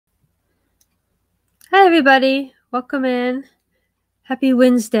Hi, everybody. Welcome in. Happy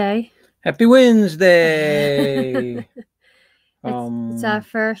Wednesday. Happy Wednesday. It's our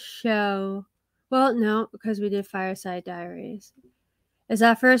first show. Well, no, because we did Fireside Diaries. It's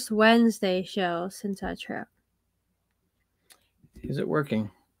our first Wednesday show since our trip. Is it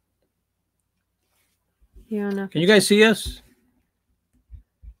working? You don't know. Can you guys see us?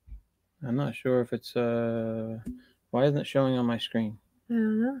 I'm not sure if it's why isn't it showing on my screen? I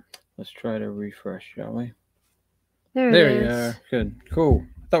don't know. Let's try to refresh, shall we? There you are. Good. Cool.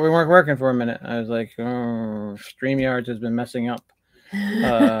 I thought we weren't working for a minute. I was like, oh, StreamYards has been messing up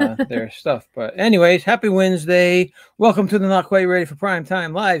their stuff. But anyways, happy Wednesday. Welcome to the Not Quite Ready for Prime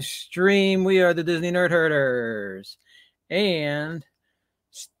Time live stream. We are the Disney Nerd Herders. And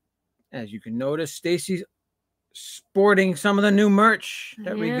as you can notice, Stacy's sporting some of the new merch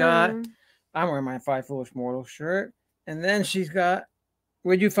that we got. I'm wearing my Five Foolish Mortals shirt. And then she's got,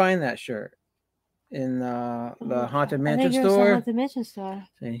 where'd you find that shirt? In the Haunted Mansion store. The Haunted Mansion store.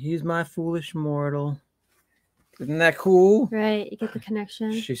 Saying he's my foolish mortal. Isn't that cool? Right, you get the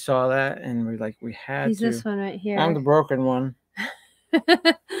connection. She saw that and we had he's to. This one right here. I'm the broken one.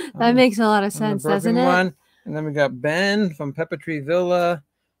 That makes a lot of sense, doesn't it? One. And then we got Ben from Pepper Tree Villa.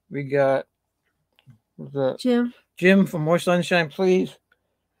 We got Jim from More Sunshine, Please.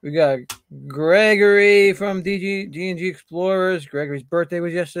 We got Gregory from D&G Explorers. Gregory's birthday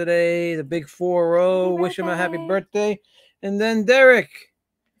was yesterday. The Big 4-0. Wish him a happy birthday. And then Derek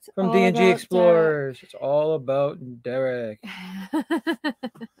from D&G Explorers. Derek. It's all about Derek.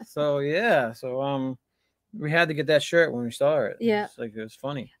 So yeah. So we had to get that shirt when we saw it. Yeah. It was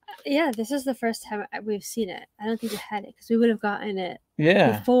funny. Yeah, this is the first time we've seen it. I don't think we had it because we would have gotten it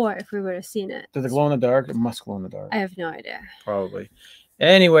before if we would have seen it. Does it glow in the dark? It must glow in the dark. I have no idea. Probably.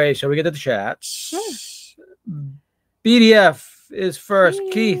 Anyway, shall we get to the chats? Sure. BDF is first.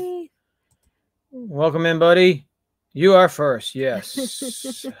 Keith, welcome in, buddy. You are first.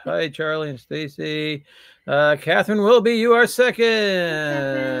 Yes. Hi, Charlie and Stacy. Catherine Wilby, you are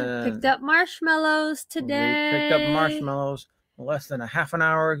second. Picked up marshmallows today. We picked up marshmallows less than a half an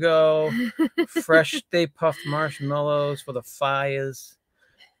hour ago. Fresh Stay Puffed marshmallows for the fires.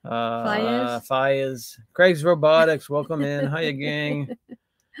 Fires. Craig's Robotics, welcome in. Hiya, gang.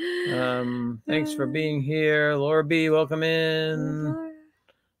 Thanks for being here. Laura B, welcome in.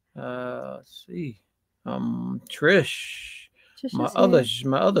 Let's see. Trish, my other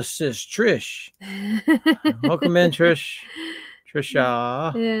sis, Trish. Welcome in, Trish.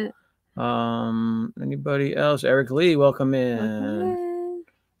 Trisha. Yeah. Anybody else? Eric Lee, welcome in.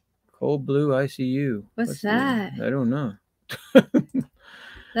 Cold Blue ICU. What's that? I don't know.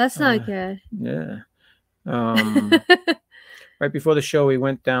 That's not good. Yeah. Right before the show, we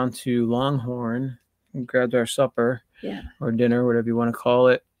went down to Longhorn and grabbed our supper or dinner, whatever you want to call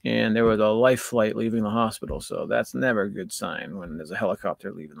it. And there was a life flight leaving the hospital. So that's never a good sign when there's a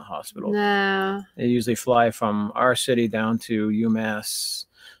helicopter leaving the hospital. No. They usually fly from our city down to UMass,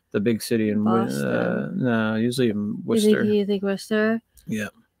 the big city in Boston. No, usually in Worcester. You think Worcester? Yeah.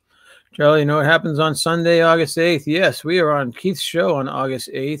 Charlie, you know what happens on Sunday, August 8th? Yes, we are on Keith's show on August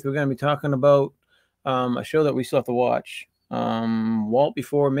 8th. We're going to be talking about a show that we still have to watch. Walt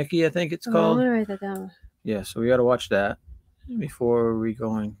Before Mickey, I think it's called. I'm going to write that down. Yeah, so we got to watch that before we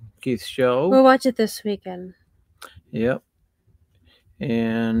go on Keith's show. We'll watch it this weekend. Yep.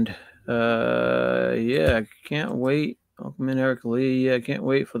 And, yeah, can't wait. Welcome in, Eric Lee. Yeah, can't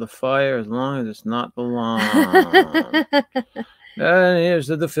wait for the fire as long as it's not the lawn. And here's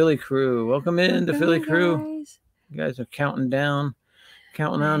the Philly crew. Welcome in, the Philly crew. You guys are counting down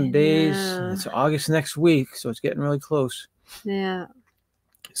days. It's August next week, so it's getting really close. Yeah.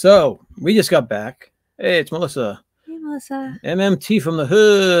 So we just got back. Hey, it's Melissa. Hey, Melissa. MMT from the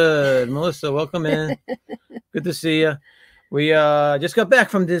hood. Melissa, welcome in. Good to see you. We just got back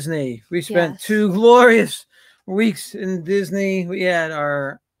from Disney. We spent 2 glorious weeks in Disney. We had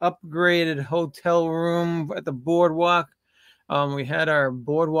our upgraded hotel room at the boardwalk. We had our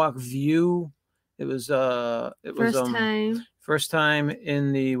boardwalk view. It was first time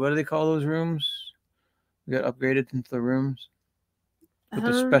in the, what do they call those rooms? We got upgraded into the rooms with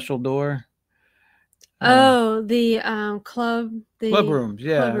the special door. The club rooms,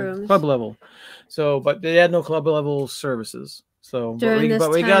 yeah, club level. So, but they had no club level services. So, but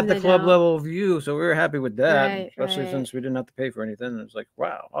we got the club level view, so we were happy with that, especially since we didn't have to pay for anything. It was like,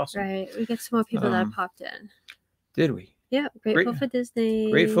 wow, awesome. Right, we get some more people that popped in. Did we? Yeah, grateful for Disney.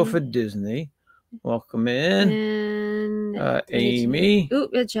 Grateful for Disney. Welcome in. And Amy. Ooh,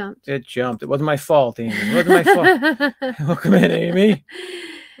 it jumped. It jumped. It wasn't my fault, Amy. It wasn't my fault. Welcome in, Amy.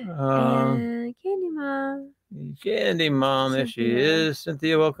 And Candy Mom. Candy Mom, there she is.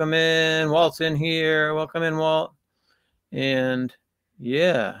 Cynthia, welcome in. Walt's in here. Welcome in, Walt. And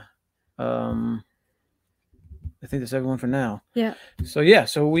yeah, I think that's everyone for now. Yeah.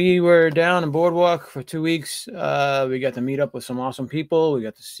 So we were down in Boardwalk for 2 weeks. We got to meet up with some awesome people. We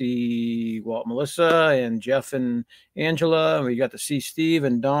got to see Walt, Melissa, and Jeff and Angela. We got to see Steve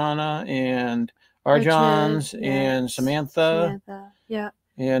and Donna and Arjons and Samantha. Yeah.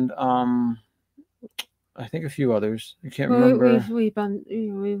 And I think a few others. I can't remember. We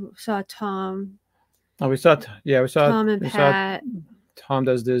saw Tom. Oh, we saw Tom and Pat. Tom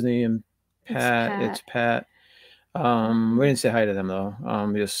does Disney and Pat. It's Pat. We didn't say hi to them though.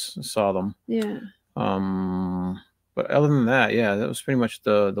 We just saw them. Yeah. But other than that, yeah, that was pretty much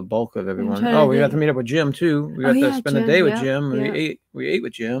the bulk of everyone. Oh, we got to meet up with Jim too. We got to spend the day with Jim. Yeah. We ate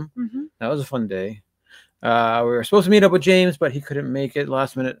with Jim. Mm-hmm. That was a fun day. We were supposed to meet up with James, but he couldn't make it.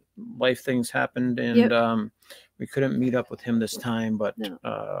 Last minute life things happened, and we couldn't meet up with him this time. But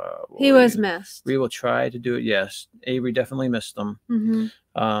he was missed. We will try to do it. Yes, Avery definitely missed him.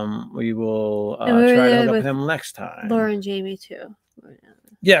 Mm-hmm. We will try to hook up with him next time. Laura and Jamie too.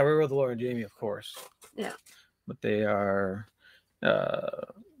 Yeah, we were with Laura and Jamie, of course. Yeah, but they are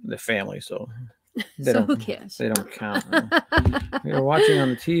the family, so. Who cares? They don't count. We are watching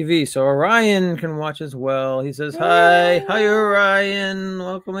on the TV, so Orion can watch as well. He says, hi, Orion.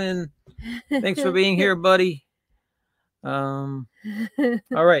 Welcome in. Thanks for being here, buddy. All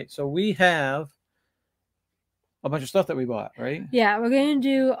right, so we have a bunch of stuff that we bought, right? Yeah, we're going to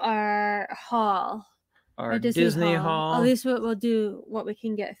do our haul. Our Disney haul. At least we'll do what we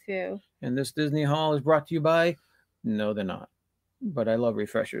can get through. And this Disney haul is brought to you by? No, they're not. But I love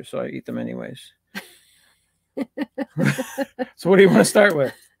refreshers, so I eat them anyways. So what do you want to start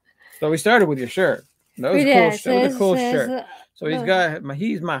with? So we started with your shirt. That was cool. That was a cool shirt. So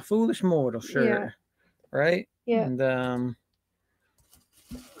he's my foolish mortal shirt, right? Yeah. And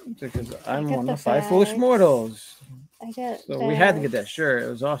because I'm one of the 5 foolish mortals. So we had to get that shirt. It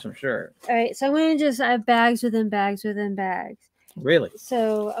was an awesome shirt. All right, so I'm gonna I have bags within bags within bags. Really?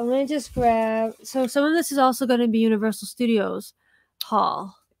 So I'm gonna just grab. So some of this is also going to be Universal Studios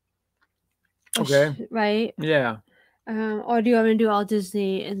haul. Okay. Right? Yeah. Or do you want me to do all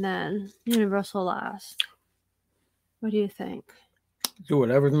Disney and then Universal last? What do you think? Do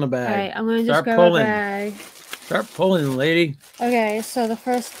whatever's in the bag. All right, I'm going to just grab a bag. Start pulling, lady. Okay, so the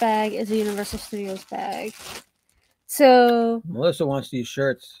first bag is a Universal Studios bag. So Melissa wants these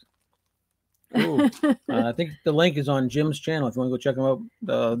shirts. Ooh. I think the link is on Jim's channel if you want to go check them out.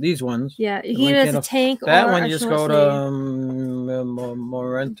 These ones. Yeah, he has a tank. That one you just go to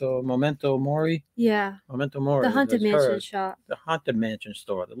Memento Mori. Yeah. Memento Mori. The Haunted Mansion shop. The Haunted Mansion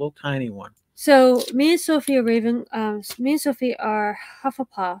store, the little tiny one. So me and Sophie are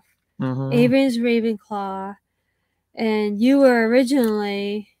Hufflepuff. Mm-hmm. Avery's Ravenclaw, and you were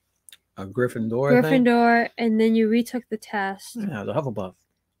originally a Gryffindor. Gryffindor, and then you retook the test. Yeah, the Hufflepuff.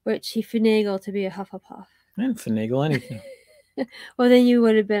 Which he finagled to be a Hufflepuff. I didn't finagle anything. Well, then you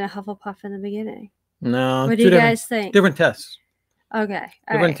would have been a Hufflepuff in the beginning. No. What do you guys think? Different tests. Okay.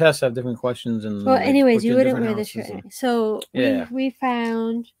 Different tests have different questions. And well, anyways, you wouldn't wear this shirt. So yeah. we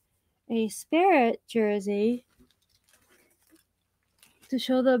found a Spirit jersey to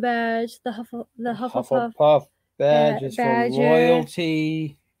show the badge, the Hufflepuff badge is for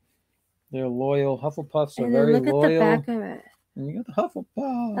loyalty. They're loyal. Hufflepuffs are very loyal. Look at the back of it. And you got the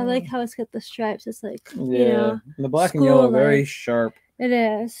Hufflepuff. I like how it's got the stripes. It's like, and the black and yellow are very sharp. It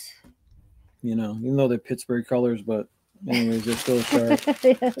is. Even though they're Pittsburgh colors, but anyways, they're still sharp.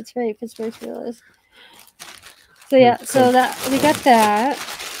 Yeah, that's right. Pittsburgh colors. So yeah, so that we got that.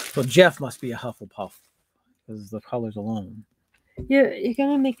 Well, Jeff must be a Hufflepuff because the colors alone. You're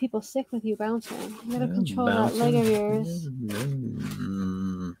gonna make people sick with you bouncing. You gotta control that leg of yours.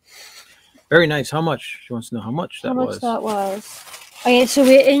 Very nice. How much? She wants to know how much that was. Okay, so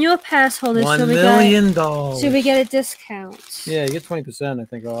we in your pass holder. $1 million. So we get a discount. Yeah, you get 20%, I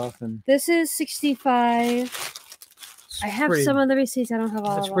think, off. And this is $65. I have some of the receipts. I don't have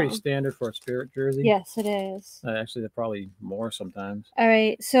all of them. That's pretty standard for a Spirit jersey. Yes, it is. Actually, they're probably more sometimes. All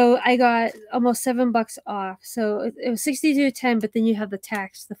right, so I got almost $7 off. So it was $62.10, but then you have the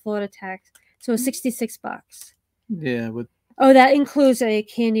tax, the Florida tax. So it was $66. Yeah, but oh, that includes a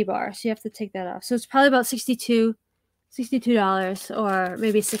candy bar, so you have to take that off. So it's probably about $62 or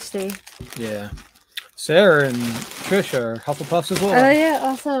maybe $60. Yeah. Sarah and Trish are Hufflepuffs as well. Oh, yeah,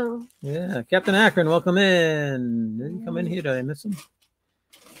 awesome. Yeah, Captain Akron, welcome in. Did you come in here? Did I miss him?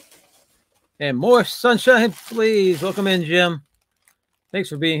 And more sunshine, please. Welcome in, Jim. Thanks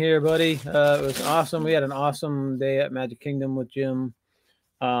for being here, buddy. It was awesome. We had an awesome day at Magic Kingdom with Jim.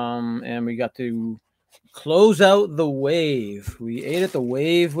 And we got to close out the Wave. We ate at the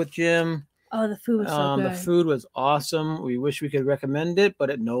Wave with Jim. Oh, the food was so good. The food was awesome. We wish we could recommend it, but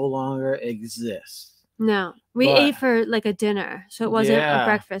it no longer exists. No, we ate for like a dinner, so it wasn't a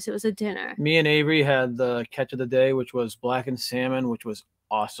breakfast. It was a dinner. Me and Avery had the catch of the day, which was blackened salmon, which was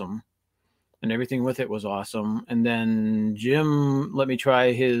awesome, and everything with it was awesome. And then Jim let me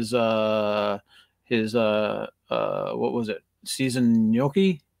try his what was it? Seasoned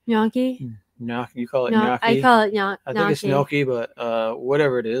gnocchi. Gnocchi. Gnocchi. You call it gnocchi? I call it gnocchi. I think it's gnocchi, but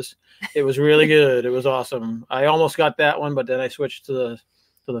whatever it is, it was really good. It was awesome. I almost got that one, but then I switched to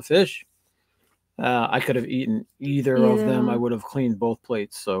the fish. I could have eaten either of them. I would have cleaned both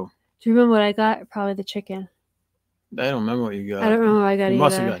plates. So. Do you remember what I got? Probably the chicken. I don't remember what you got. I don't remember what I got either. You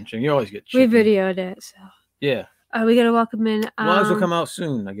must have gotten chicken. You always get chicken. We videoed it, so. Yeah. We got to welcome in. Vlogs will come out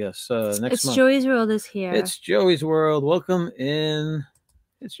soon, I guess. Next month. It's Joey's World is here. It's Joey's World. Welcome in.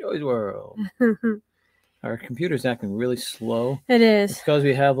 It's Joey's World. Our computer's acting really slow. It is. It's because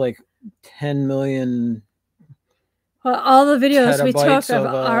we have like 10 million. Well, all the videos we took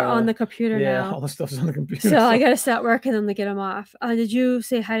are on the computer now. Yeah, all the stuff's on the computer. So I got to start working them to get them off. Did you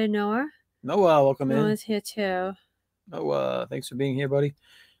say hi to Noah? Noah, welcome in. Noah's here too. Noah, thanks for being here, buddy.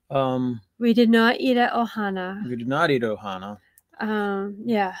 We did not eat at Ohana. We did not eat at Ohana.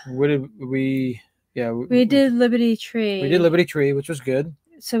 Yeah. What did we? Yeah. We did Liberty Tree. We did Liberty Tree, which was good.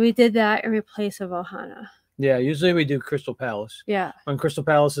 So we did that in replace of Ohana. Yeah, usually we do Crystal Palace. Yeah. When Crystal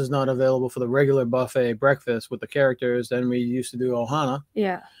Palace is not available for the regular buffet breakfast with the characters, then we used to do Ohana.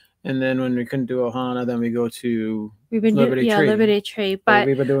 Yeah. And then when we couldn't do Ohana, then we go to Liberty Tree. Liberty Tree. But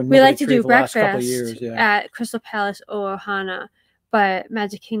we like to do breakfast at Crystal Palace or Ohana. But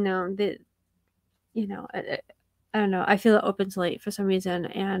Magic Kingdom, I don't know. I feel it opens late for some reason.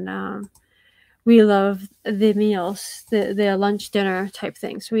 And we love the meals, the lunch, dinner type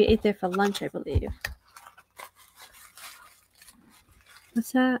thing. So we ate there for lunch, I believe.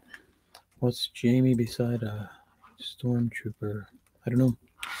 What's that? What's Jamie beside a stormtrooper? I don't know.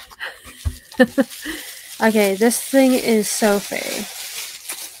 Okay, this thing is Sophie.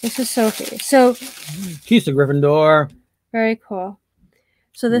 This is Sophie. So she's a Gryffindor. Very cool.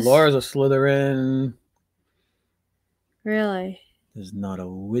 So this Laura's a Slytherin. Really? There's not a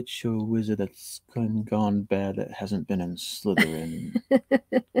witch or wizard that's gone bad that hasn't been in Slytherin.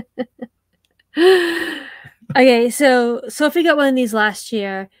 Okay, so Sophie got one of these last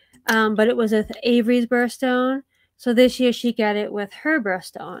year, but it was with Avery's birthstone. So this year she got it with her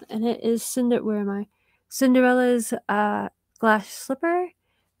birthstone, and it is Cinderella's glass slipper,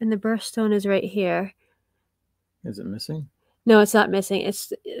 and the birthstone is right here. Is it missing? No, it's not missing.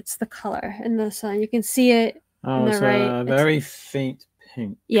 It's the color in the sun. You can see it. Oh, it's a very faint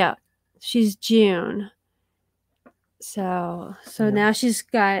pink. Yeah, she's June. So now she's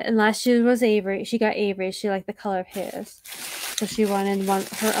got, and last year was Avery. She got Avery. She liked the color of his, so she wanted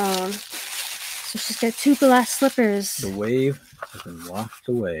her own. So she's got 2 glass slippers. The wave has been washed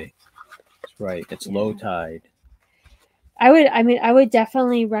away. That's right. It's low tide. I would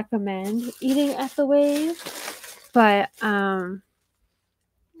definitely recommend eating at the Wave, but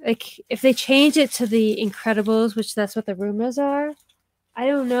like if they change it to the Incredibles, which that's what the rumors are, I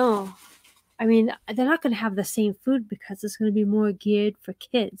don't know. I mean, they're not going to have the same food because it's going to be more geared for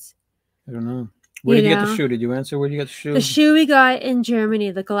kids. I don't know. Where did you get the shoe? Did you answer? Where did you get the shoe? The shoe we got in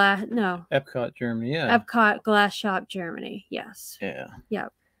Germany. Epcot, Germany. Yeah. Epcot Glass Shop, Germany. Yes. Yeah.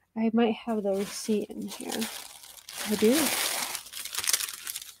 Yep. I might have the receipt in here. I do.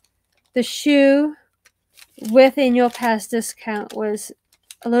 The shoe with annual pass discount was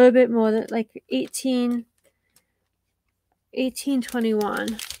a little bit more than like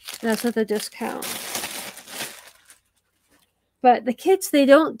 $18.21. That's with the discount. But the kids, they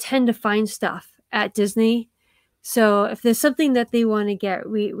don't tend to find stuff at Disney. So if there's something that they want to get,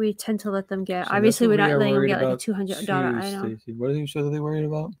 we tend to let them get. So obviously, we're not letting them get like a $200 item. Stacey. What are you sure that they're worried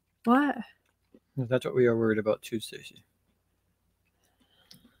about? What? That's what we are worried about too, Stacey.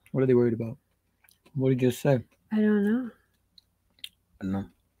 What are they worried about? What did you just say? I don't know. I don't know.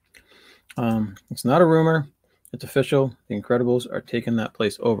 It's not a rumor. It's official. The Incredibles are taking that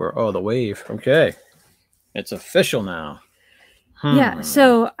place over. Oh, the Wave. Okay. It's official now. Yeah,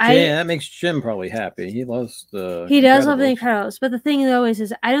 so that makes Jim probably happy. He loves the He does love the Incredibles. But the thing though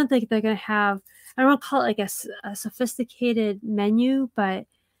is I don't think they're gonna have, I don't want to call it like a sophisticated menu, but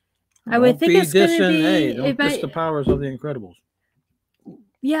I would think it's gonna be, hey, don't diss the powers of the Incredibles.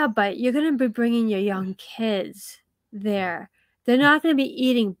 Yeah, but you're gonna be bringing your young kids there. They're not gonna be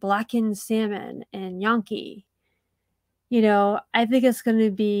eating blackened salmon and gnocchi. I think it's going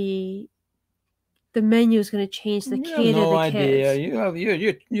to be the menu is going to change to You have cater no the idea.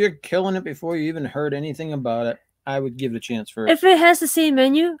 kids. You're killing it before you even heard anything about it. I would give it a chance first. If it has the same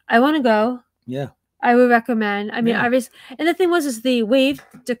menu, I want to go. Yeah. I would recommend. I mean, Yeah. and the thing was, is the wave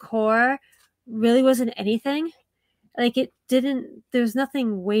decor really wasn't anything. Like it didn't. There's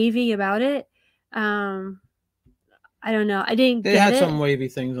nothing wavy about it. I don't know. I didn't They get had it. some wavy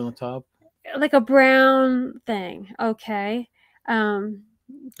things on the top. Like a brown thing. Okay.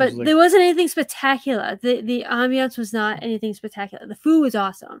 But like- there wasn't anything spectacular. The ambiance was not anything spectacular. The food was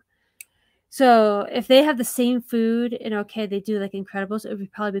awesome. So if they have the same food and okay, they do like Incredibles, it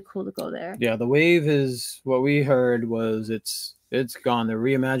would probably be cool to go there. Yeah, the wave is what we heard was it's gone. They're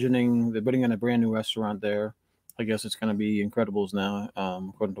reimagining. They're putting in a brand new restaurant there. I guess it's going to be Incredibles now,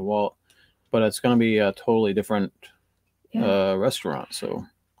 according to Walt. But it's going to be a totally different restaurant. So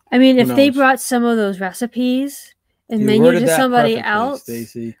I mean, if they brought some of those recipes and menu to somebody else,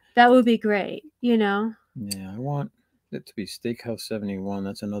 Stacey, that would be great. You know. Yeah, I want it to be Steakhouse 71.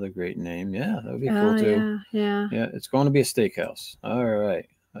 That's another great name. Yeah, that would be cool too. Yeah. It's going to be a steakhouse. All right,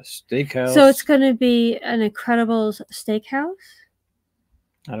 a steakhouse. So it's going to be an Incredibles steakhouse.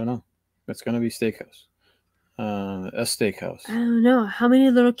 I don't know. It's going to be steakhouse. A steakhouse. I don't know. How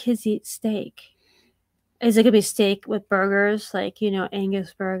many little kids eat steak? Is it going to be steak with burgers, like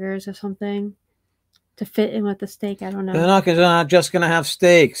Angus burgers or something, to fit in with the steak? I don't know. They're not just going to have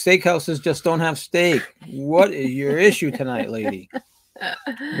steak. Steakhouses just don't have steak. What is your issue tonight, lady?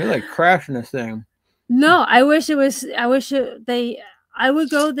 You're like crashing this thing. No, I wish it was. I would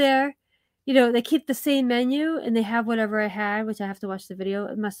go there. They keep the same menu and they have whatever I had, which I have to watch the video.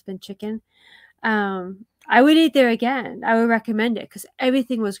 It must have been chicken. I would eat there again. I would recommend it because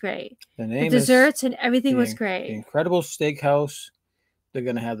everything was great. The desserts and everything was great. The Incredible Steakhouse. They're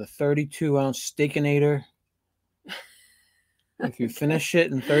going to have the 32-ounce Steakinator. If you finish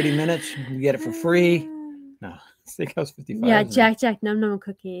it in 30 minutes, you get it for free. No, Steakhouse 55. Yeah, Jack Num Num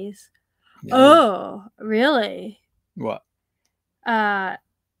cookies. Yeah. Oh, really? What?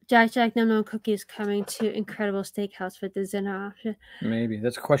 Jack Num Num cookies coming to Incredible Steakhouse for the dinner option. Maybe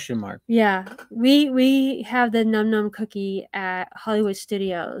that's a question mark. Yeah, we have the Num Num cookie at Hollywood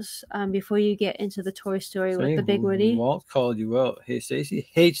Studios. Before you get into the Toy Story with the Big Woody. Walt called you out. Hey, Stacey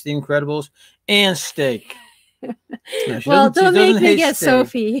hates the Incredibles and steak. Well, don't make me get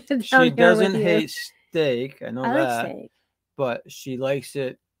Sophie. She doesn't hate steak. I know that. I like steak, but she likes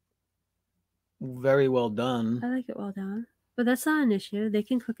it very well done. I like it well done. But that's not an issue. They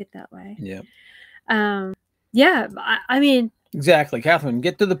can cook it that way. Yeah. Yeah. I mean. Exactly. Catherine,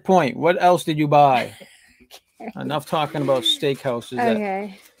 get to the point. What else did you buy? Okay. Enough talking about steakhouses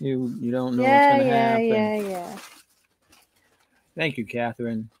that you don't know what's going to happen. Yeah. Thank you,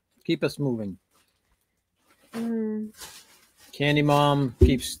 Catherine. Keep us moving. Candy Mom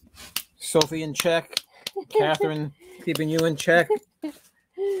keeps Sophie in check. Catherine keeping you in check.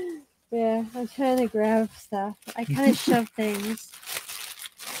 Yeah, I'm trying to grab stuff. I kind of shove things.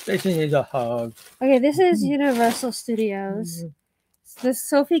 Stacey needs a hug. Okay, this is Universal Studios.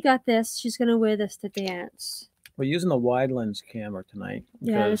 Sophie got this. She's going to wear this to dance. We're using the wide lens camera tonight.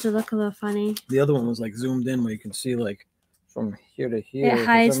 Yeah, does it look a little funny? The other one was like zoomed in where you can see like from here to here. It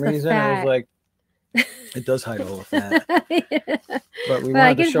hides For some reason, fat. I was like, it does hide all the fat. Yeah. But we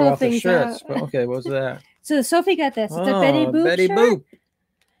wanted to show off the shirts. But okay, what was that? So Sophie got this. It's a Betty Boop Betty shirt. Boop.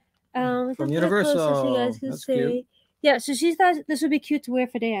 From Universal. So you guys can That's see. cute. Yeah, so she thought this would be cute to wear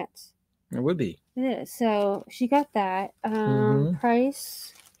for dance. It would be. It is. So she got that.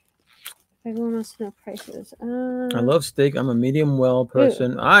 Price. If everyone wants to know prices. I love steak. I'm a medium well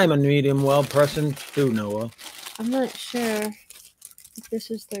person. I'm a medium well person too, Noah. I'm not sure if this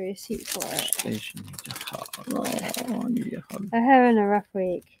is the receipt for it. Station. Oh, give you a hug. I'm having a rough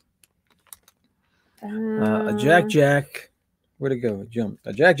week. A Jack. Where'd it go? It jumped.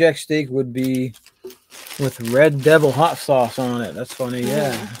 A Jack steak would be with Red Devil hot sauce on it. That's funny.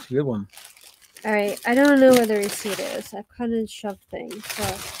 Yeah, that's a good one. All right. I don't know where the receipt is. I've kind of shoved things.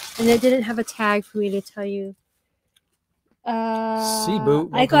 And it didn't have a tag for me to tell you. Boot.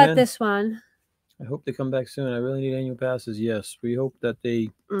 I got this one. I hope they come back soon. I really need annual passes. Yes, we hope that they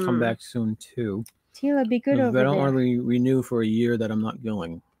come back soon too. Tila, be good over there. I don't want to renew for a year that I'm not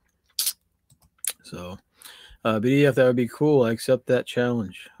going. So, BDF, that would be cool. I accept that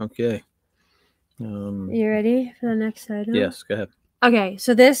challenge. Okay. You ready for the next item? Yes, go ahead. Okay,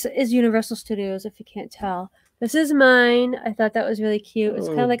 so this is Universal Studios, if you can't tell. This is mine. I thought that was really cute. It's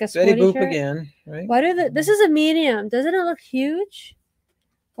kind of like a sporty Betty Boop shirt. again, right? Why this is a medium. Doesn't it look huge?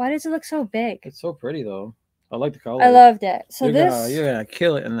 Why does it look so big? It's so pretty though. I like the color. I loved it. So you're this gonna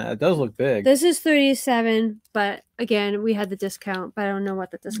kill it, and it does look big. This is $37, but again, we had the discount, but I don't know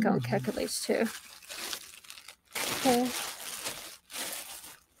what the discount calculates to. Okay.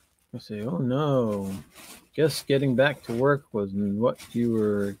 Let's see. Oh no! Guess getting back to work was what you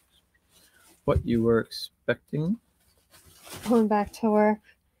were expecting. Going back to work.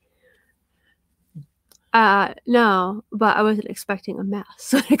 No, but I wasn't expecting a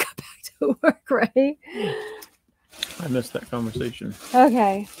mess when I got back to work, right? I missed that conversation.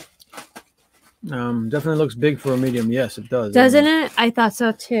 Okay. Definitely looks big for a medium. Yes, it does. Doesn't it? I thought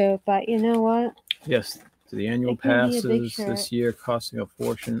so too, but you know what? Yes, to the annual passes this year costing a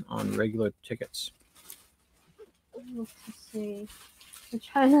fortune on regular tickets. Let's see. I'm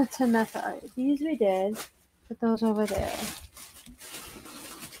trying not to mess up. These we did. Put those over there.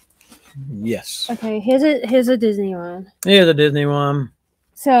 Yes. Okay, here's a Disney one. Here's a Disney one.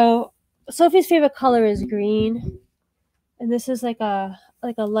 So Sophie's favorite color is green, and this is like a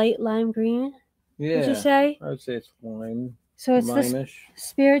light lime green. Yeah. Would you say? I would say it's lime. So it's lime-ish. The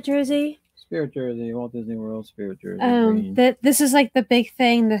Spirit jersey. Spirit jersey, Walt Disney World Spirit jersey. This is like the big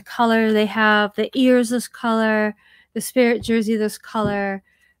thing. The color they have, the ears this color, the Spirit jersey this color,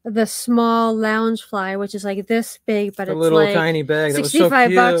 the small lounge fly, which is like this big, but it's a little like tiny bag. That was so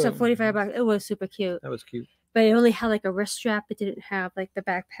 $65 cute. or $45. It was super cute. That was cute. But it only had like a wrist strap. It didn't have like the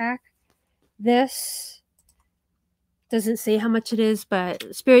backpack. This doesn't say how much it is,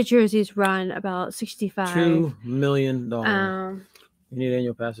 but Spirit jerseys run about $65. $2 million. You need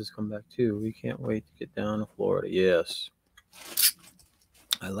annual passes come back too. We can't wait to get down to Florida. Yes.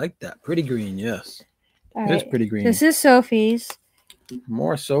 I like that. Pretty green, yes. It is pretty green. This is Sophie's.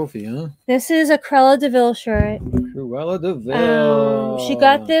 More Sophie, huh? This is a Cruella de Vil shirt. Cruella de Vil. She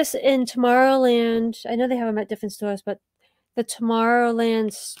got this in Tomorrowland. I know they have them at different stores, but the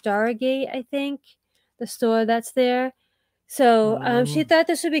Tomorrowland Stargate, I think, the store that's there. So she thought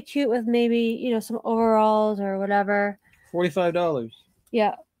this would be cute with maybe, some overalls or whatever. $45.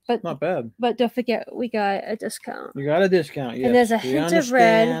 Yeah, but not bad. But don't forget, we got a discount. You got a discount, yes. And there's a hint of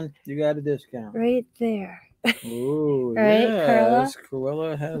red. You got a discount. Right there. Ooh, right, yes.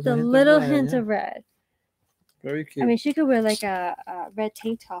 Cruella has a little hint of red. Very cute. I mean, she could wear like a red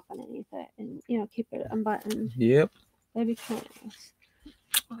tank top underneath it and, keep it unbuttoned. Yep. That'd be kind of nice.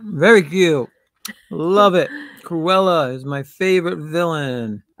 Very cute. Love it. Cruella is my favorite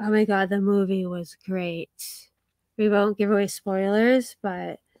villain. Oh my God, the movie was great. We won't give away spoilers,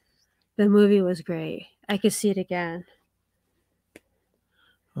 but the movie was great. I could see it again.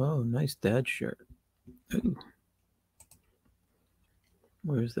 Oh, nice dad shirt. Ooh.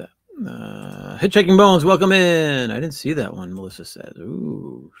 Where's that? Hitchhiking Bones, welcome in. I didn't see that one, Melissa says.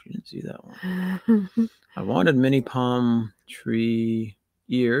 Ooh, she didn't see that one. I wanted mini palm tree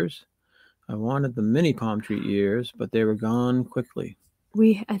ears. I wanted the mini palm tree ears, but they were gone quickly.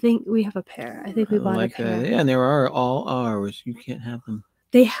 I think we have a pair. I think we bought a pair. Yeah, and they were all ours. You can't have them.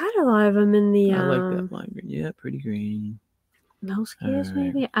 They had a lot of them in the. I like that lime green. Yeah, pretty green. Mouse gears,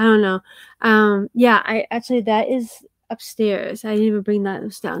 maybe. I don't know. Yeah, that is upstairs. I didn't even bring that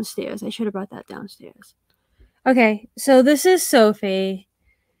downstairs. I should have brought that downstairs. Okay, so this is Sophie.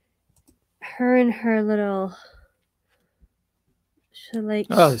 Her and her little.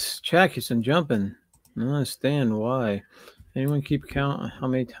 This jacket's and jumping. I don't understand why. Anyone keep count on how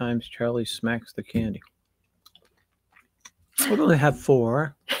many times Charlie smacks the candy? We only have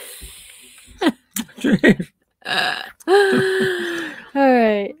 4. All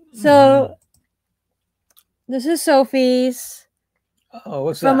right. So this is Sophie's. Oh,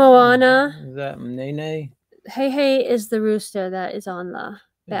 what's from that? Moana. Is that Nene? Hey is the rooster that is on the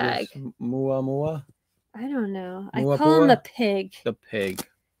bag. Mua? I don't know. Mua I call Pua? him the pig. The pig.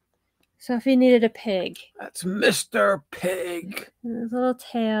 Sophie needed a pig. That's Mr. Pig. And his little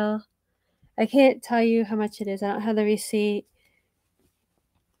tail. I can't tell you how much it is. I don't have the receipt.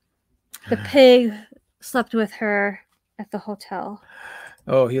 The pig slept with her at the hotel.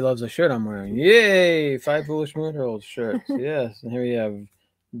 Oh, he loves the shirt I'm wearing. Yay! 5 Foolish Moodles shirts. Yes. And here we have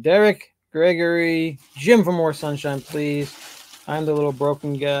Derek, Gregory, Jim for More Sunshine, please. I'm the little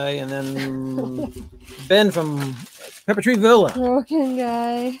broken guy. And then Ben from Pepper Tree Villa. Broken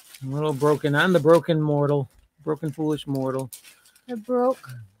guy. A little broken. I'm the broken mortal. Broken foolish mortal. The broke.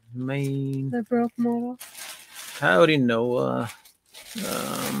 Maine. The broke mortal. Howdy Noah.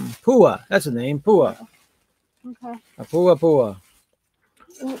 Pua. That's the name. Pua. Okay. Pua.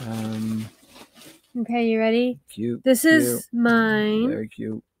 Okay, you ready? Cute. This is mine. Very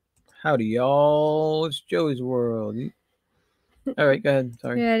cute. Howdy, y'all. It's Joey's World. All right, go ahead.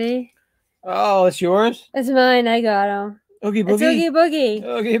 Sorry. You ready? Oh, it's yours? It's mine. I got him. Oogie Boogie. It's Oogie Boogie.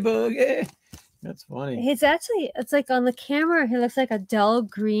 Oogie Boogie. That's funny. He's actually, it's like on the camera, he looks like a dull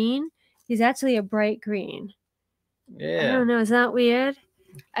green. He's actually a bright green. Yeah. I don't know. Is that weird?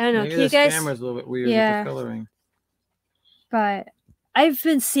 I don't know. Maybe Can you this guys? camera's a little bit weird Yeah. with the coloring. But I've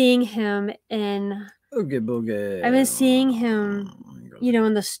been seeing him in. Boogie boogie. I've been seeing him, you know,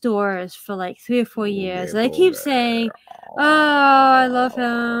 in the stores for like 3 or 4 years. And I keep saying, "Oh, I love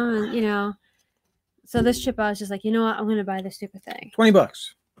him," and you know. So this trip, I was just like, you know what? I'm gonna buy this stupid thing.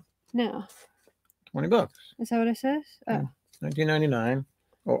 $20. No. $20. Is that what it says? Oh. $19.99.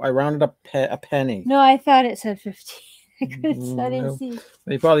 Oh, I rounded up a penny. No, I thought it said 15. I didn't see.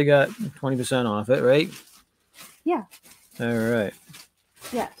 You probably got 20% off it, right? Yeah. All right.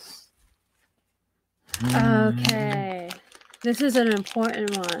 Yes. Okay. This is an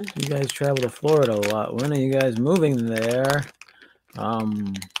important one. You guys travel to Florida a lot. When are you guys moving there?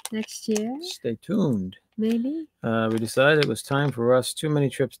 Next year? Stay tuned. Maybe. We decided it was time for us. Too many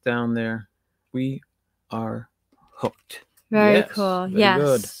trips down there. We are hooked. Very cool. Very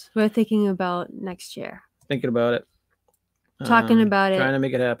good. We're thinking about next year. Thinking about it. Talking about it. Trying to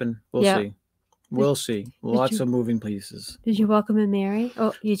make it happen. We'll see. We'll see. Lots of moving pieces. Did you welcome in Mary?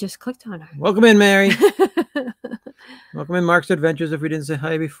 Oh, you just clicked on her. Welcome in, Mary. Welcome in Mark's Adventures if we didn't say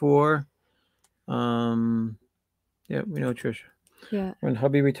hi before. Yeah, we know Trisha. Yeah. When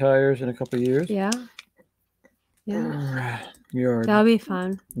hubby retires in a couple of years. Yeah. Yeah. That'll be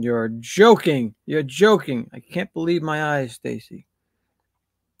fun. You're joking. You're joking. I can't believe my eyes, Stacy.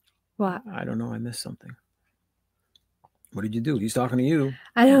 What? I don't know. I missed something. What did you do? He's talking to you.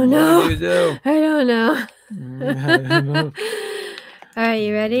 I don't know. What did you do? I don't know. All right,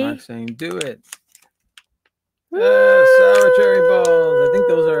 you ready? Mark's saying, do it. Sour cherry balls. I think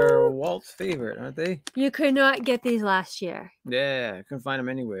those are Walt's favorite, aren't they? You could not get these last year. Yeah, I couldn't find them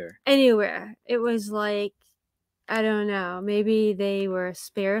anywhere. Anywhere. It was like, I don't know. Maybe they were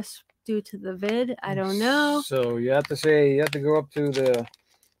sparse due to the vid. I don't know. So you have to go up to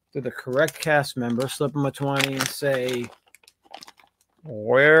the correct cast member, slip them a 20 and say,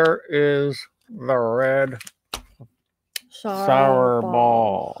 where is the red sour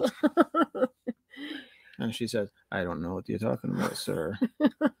ball? And she says, I don't know what you're talking about, sir.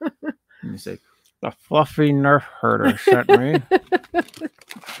 And you say, the fluffy Nerf herder sent me.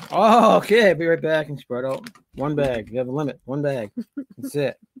 Oh, okay. I'll be right back. And she brought out one bag. You have a limit. One bag. That's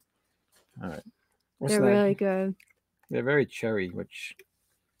it. All right. They're really good. They're very cherry, which...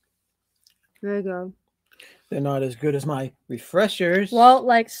 Very good. They're not as good as my refreshers. Walt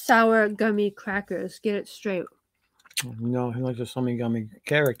likes sour gummy crackers. Get it straight. No, he likes the sour gummy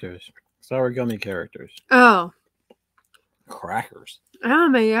characters. Sour gummy characters. Oh. Crackers. Oh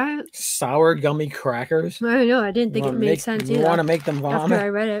my god. Sour gummy crackers? I don't know. I didn't think it made sense either. You want to make them vomit? After I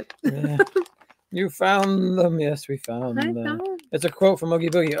read it. Yeah. You found them. Yes, we found them. It's a quote from Oogie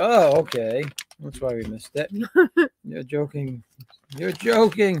Boogie. Oh, okay. That's why we missed it. You're joking. You're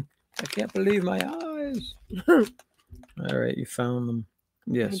joking. I can't believe my eyes. All right, you found them.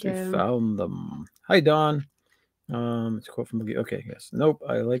 Yes, we found them. Hi, Dawn. It's a quote from Boogie. Okay, yes. Nope,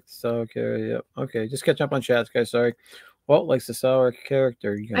 I like the sour character. Yep. Okay, just catch up on chats, guys. Sorry. Walt likes the sour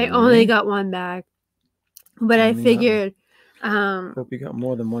character. I only got one bag. But I figured... hope you got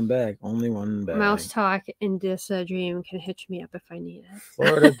more than one bag. Only one bag. Mouse talk in this dream can hitch me up if I need it.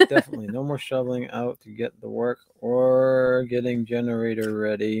 Florida, definitely. No more shoveling out to get the work or getting generator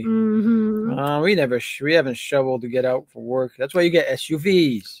ready. Mm-hmm. We haven't shoveled to get out for work. That's why you get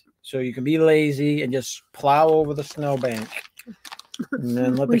SUVs. So you can be lazy and just plow over the snowbank. And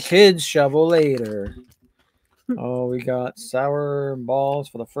then let the kids shovel later. Oh, we got sour balls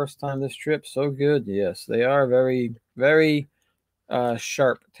for the first time this trip. So good. Yes, they are very, very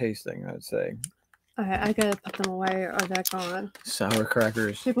sharp tasting, I would say. All right, I gotta put them away or they're gone. Sour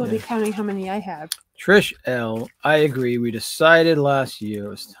crackers. People will be counting how many I have. Trish L. I agree. We decided last year it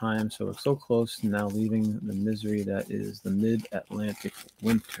was time, so it's so close to now leaving the misery that is the mid-Atlantic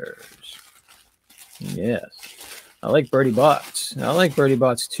winters. Yes. I like Birdie Bots. I like Birdie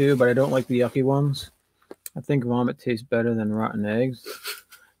Bots too, but I don't like the yucky ones. I think vomit tastes better than rotten eggs,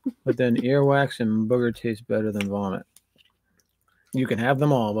 but then earwax and booger taste better than vomit. You can have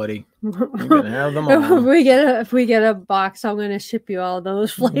them all, buddy. You can have them all. If we get a box, I'm gonna ship you all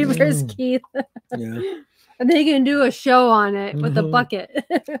those flavors, Keith. Yeah. And they can do a show on it with a bucket.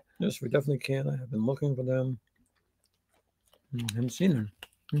 Yes, we definitely can. I have been looking for them. I haven't seen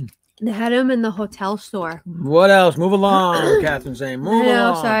them. They had them in the hotel store. What else? Move along, Catherine's saying. Move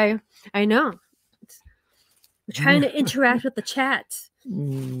along. Sorry. I know. We're trying to interact with the chat.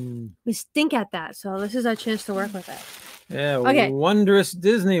 We stink at that, so this is our chance to work with it. Yeah, okay. Wondrous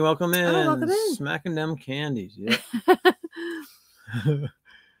Disney, welcome in. Oh, welcome in. Smacking them candies. Yeah.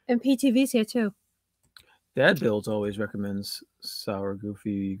 And PTV's here too. Dad Builds always recommends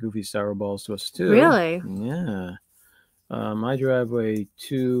goofy sour balls to us too. Really? Yeah. My driveway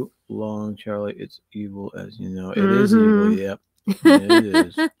too long, Charlie. It's evil, as you know. It is evil. Yep. It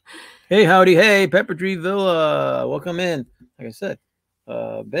is. Hey, howdy, hey, Pepper Tree Villa. Welcome in. Like I said,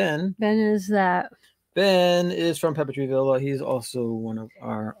 Ben. Ben is that. Ben is from Pepper Tree Villa. He's also one of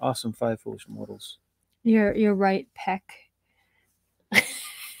our awesome 5 Foolish Mortals. You're right, Peck.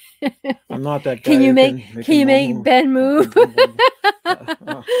 I'm not that guy. Can you make Ben move?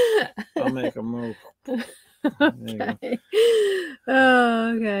 I'll make a move. Okay.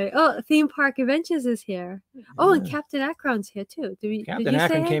 Oh, okay. Oh, Theme Park Adventures is here. Oh, and Captain Akron's here too. Captain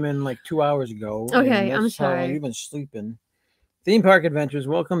Akron came in like 2 hours ago. Okay, I'm sorry. You've been sleeping. Theme Park Adventures,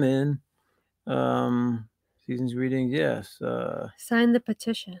 welcome in. Season's readings, yes. Sign the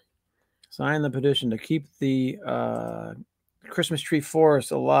petition. Sign the petition to keep the Christmas tree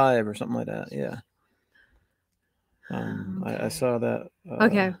forest alive or something like that. Yeah. I saw that.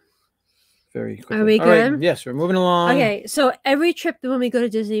 Okay. Very quickly. Are we good? Right. Yes, we're moving along. Okay, so every trip when we go to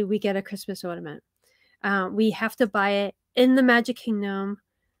Disney, we get a Christmas ornament. We have to buy it in the Magic Kingdom.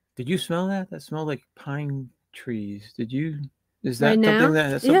 Did you smell that? That smelled like pine trees. Did you? Is that right something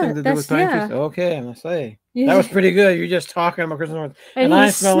that's something to do with pine trees? Okay, I'm gonna say that was pretty good. You're just talking about Christmas ornaments, and I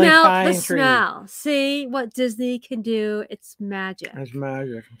smell like pine trees. Smell. See what Disney can do? It's magic. It's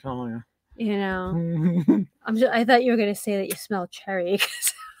magic. I'm telling you. You know, I thought you were gonna say that you smell cherry.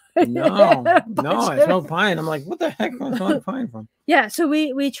 No, I smell pine. I'm like, what the heck am I smelling pine from? Yeah, so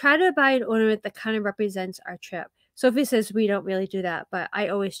we try to buy an ornament that kind of represents our trip. Sophie says we don't really do that, but I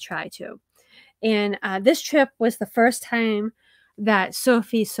always try to. And this trip was the first time that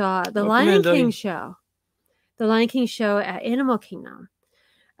Sophie saw the Lion King show. The Lion King show at Animal Kingdom.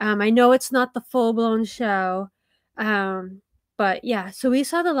 I know it's not the full-blown show, but yeah, so we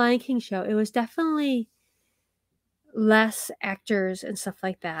saw the Lion King show. It was definitely less actors and stuff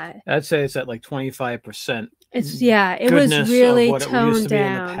like that. I'd say it's at like 25%. It was really toned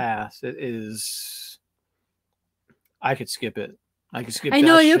down. In the past. It is. I could skip it. I could skip. I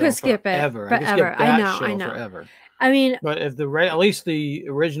know you could skip it forever. I know. Forever. I mean, but if at least the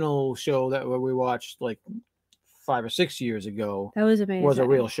original show that we watched like 5 or 6 years ago, that was amazing. Was a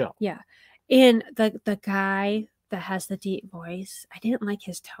real show. Yeah, and the guy that has the deep voice, I didn't like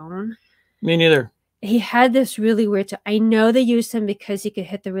his tone. Me neither. He had this really weird tone. I know they used him because he could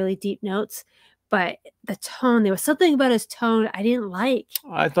hit the really deep notes, but the tone, there was something about his tone I didn't like.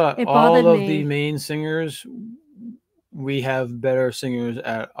 I thought all of the main singers, we have better singers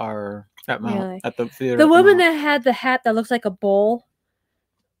at the theater. The woman that had the hat that looks like a bowl,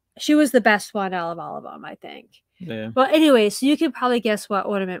 she was the best one out of all of them, I think. Yeah. Well, anyway, so you can probably guess what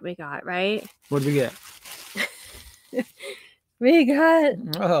ornament we got, right? What did we get? We got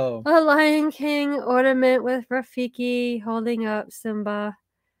a Lion King ornament with Rafiki holding up Simba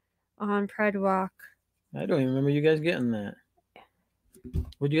on Pride Walk. I don't even remember you guys getting that.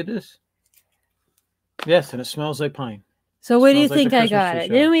 Would you get this? Yes, and it smells like pine. So where do you think I got it?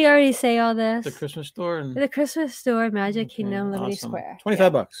 Didn't we already say all this? The Christmas store. The Christmas store, Magic Kingdom, Liberty Square.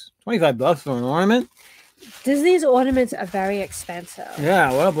 $25. $25 for an ornament. Disney's ornaments are very expensive.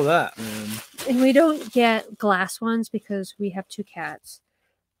 Yeah, what up with that, man? And we don't get glass ones because we have 2 cats.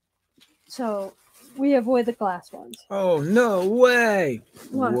 So we avoid the glass ones. Oh, no way.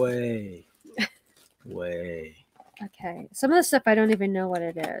 What? Way. Okay. Some of the stuff I don't even know what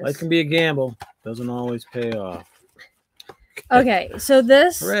it is. Life can be a gamble. Doesn't always pay off. Okay, so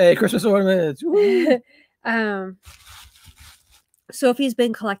this... Hooray, Christmas ornaments. Sophie's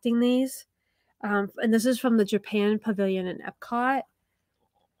been collecting these. And this is from the Japan Pavilion in Epcot.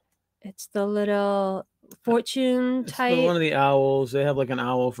 It's the little fortune type. One of the owls. They have like an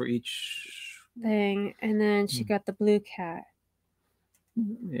owl for each thing. And then she got the blue cat.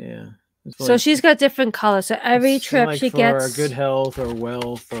 Yeah. So she's got different colors. So every trip like she gets good health or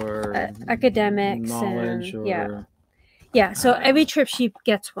wealth or academics knowledge and yeah. So every trip she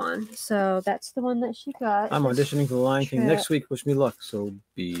gets one. So that's the one that she got. I'm auditioning for the Lion King next week. Wish me luck. So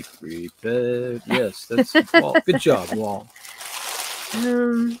be prepared. Yes, that's Walt. Good job, Walt.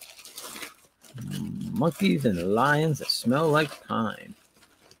 Monkeys and lions that smell like pine.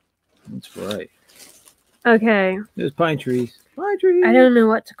 That's right. Okay. There's pine trees. Pine trees. I don't know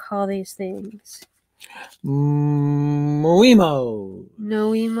what to call these things. Moemos.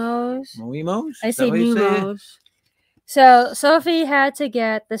 Noemos. Moemos? I say Moemos. So Sophie had to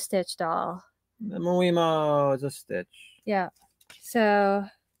get the Stitch doll. The Moemo is a Stitch. Yeah. So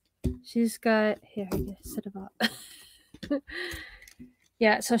she's got here. Set them up.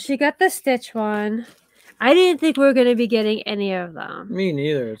 Yeah. So she got the Stitch one. I didn't think we were going to be getting any of them. Me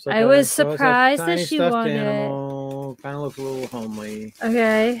neither. It's like I was so surprised tiny that she stuffed wanted animal. Kind of looks a little homely.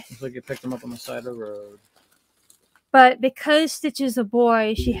 Okay. Looks like you picked them up on the side of the road. But because Stitch is a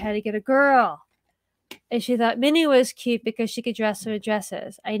boy, she had to get a girl. And she thought Minnie was cute because she could dress her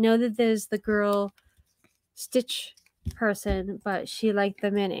dresses. I know that there's the girl Stitch person, but she liked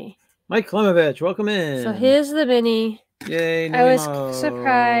the Minnie. Mike Klemovich, welcome in. So here's the Minnie. Yay, I was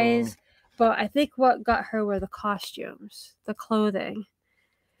surprised, but I think what got her were the costumes, the clothing,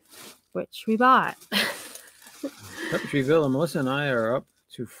 which we bought. Puppetry Villa, Melissa and I are up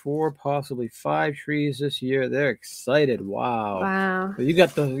to 4, possibly 5 trees this year. They're excited. Wow. Wow. So you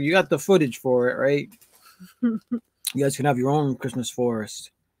got the footage for it, right? You guys can have your own Christmas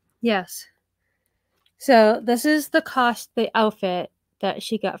forest. Yes. So this is the outfit that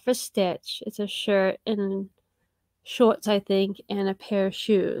she got for Stitch. It's a shirt and shorts, I think, and a pair of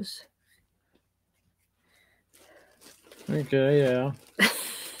shoes. Okay, yeah.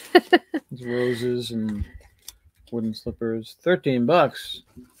 It's roses and wooden slippers. $13.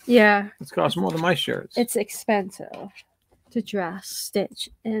 Yeah. It's cost more than my shirts. It's expensive to dress Stitch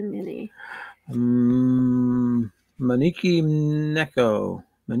and Minnie. Maniki Neko.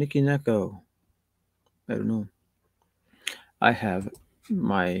 I don't know. I have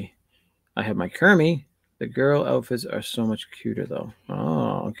my Kermie. The girl outfits are so much cuter though.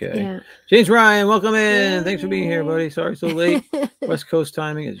 Oh, okay. Yeah. James Ryan, welcome in. Yay. Thanks for being here, buddy. Sorry so late. West Coast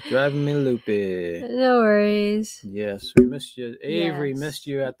timing is driving me loopy. No worries. Yes, we missed you. Avery missed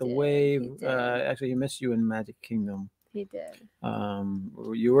you at the Wave. Actually, he missed you in Magic Kingdom. He did.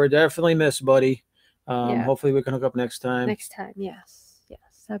 You were definitely missed, buddy. Hopefully we can hook up next time. Next time, yes. Yes,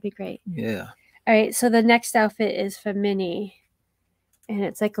 that'd be great. Yeah. All right, so the next outfit is for Minnie. And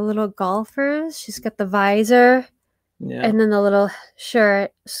it's like a little golfer's. She's got the visor. Yeah. And then the little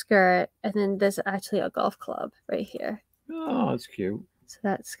skirt. And then there's actually a golf club right here. Oh, that's cute. So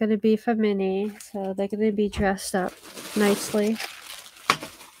that's going to be for Minnie. So they're going to be dressed up nicely.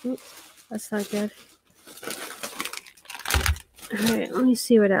 Oops, that's not good. All right, let me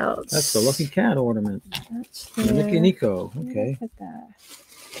see what else. That's the Lucky Cat ornament. That's the Nicky Nico. Okay. Look at that.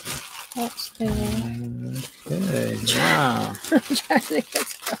 That's the. Okay. Wow. I'm trying to get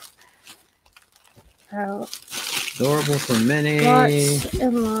stuff out. Adorable for Minnie. Lots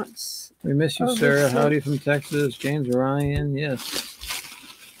and lots. We miss you, sir. Howdy from Texas. James Ryan. Yes.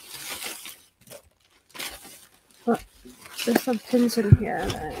 There's some pins in here.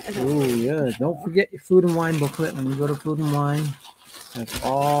 Oh, yeah. Don't forget your food and wine booklet when you go to Food and Wine. That's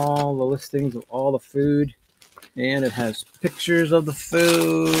all the listings of all the food. And it has pictures of the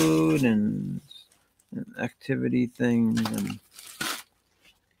food and activity things. And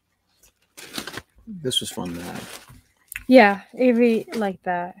this was fun to have. Yeah, Avery liked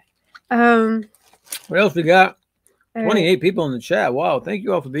that. What else we got? 28 people in the chat. Wow, thank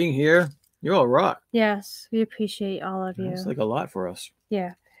you all for being here. You all rock. Yes, we appreciate all of you. It's like a lot for us.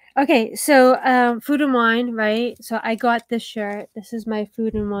 Yeah. Okay, so Food and Wine, right? So I got this shirt. This is my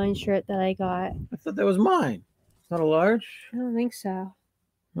Food and Wine shirt that I got. I thought that was mine. It's not a large? I don't think so.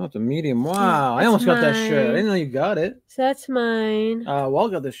 Oh, it's a medium. Wow, I almost got that shirt. I didn't know you got it. So that's mine.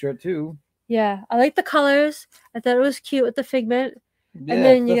 Walt got this shirt too. Yeah, I like the colors. I thought it was cute with the figment. Yeah, and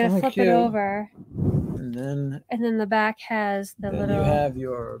then you gotta flip it over. And then the back has the little. You have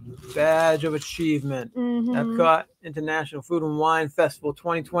your badge of achievement. Epcot International Food and Wine Festival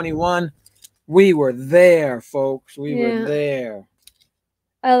 2021. We were there, folks. We were there.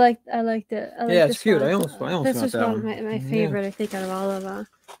 I liked it. It's cute. I almost this got was that one of my favorite, I think, out of all of them.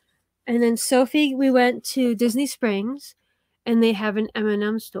 And then Sophie, we went to Disney Springs, and they have an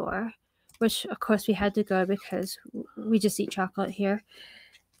M&M store, which of course we had to go because we just eat chocolate here.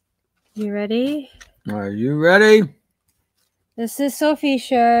 You ready? Are you ready? This is Sophie's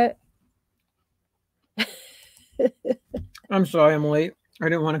shirt. I'm sorry I'm late. I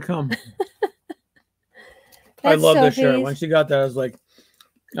didn't want to come. I love this shirt. When she got that, I was like,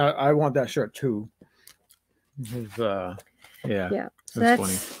 I want that shirt too. Yeah. Yeah. So that's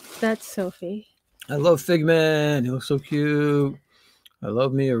funny. That's Sophie. I love Figment. He looks so cute. I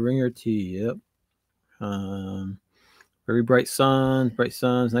love me a ringer tee. Yep. Very bright suns.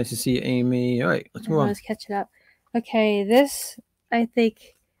 Nice to see you, Amy. All right, let's move on. Let's catch it up. Okay, this I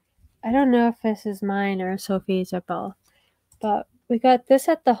think I don't know if this is mine or Sophie's or both, but we got this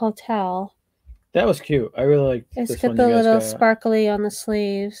at the hotel. That was cute. I really like this one. It's got the little sparkly on the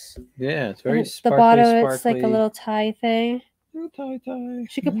sleeves. Yeah, it's very sparkly. The bottom, it's like a little tie thing. Little tie.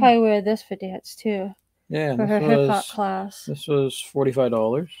 She could probably wear this for dance too. Yeah, for her hip hop class. This was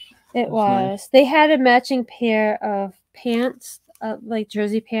 $45. It was. Nice. They had a matching pair of pants, like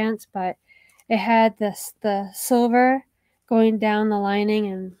jersey pants, but It had the silver going down the lining,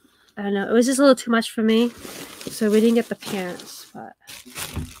 and I don't know. It was just a little too much for me, so we didn't get the pants. But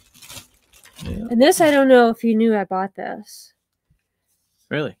Yeah. and this, I don't know if you knew I bought this.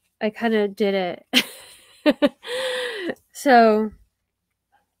 Really? I kind of did it. So.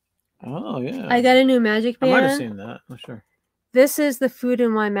 Oh yeah. I got a new magic band. I might have seen that. I'm sure. This is the Food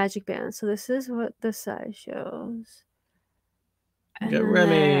and Wine magic band. So this is what the size shows. Got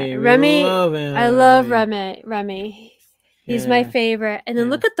Remy. Remy. Love him. I love Remy. He's my Yeah. favorite. And then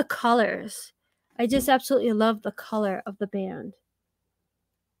Yeah. look at the colors. I just absolutely love the color of the band.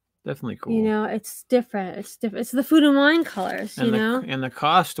 Definitely cool. You know, it's different. It's different. It's the Food and Wine colors, and you know? And the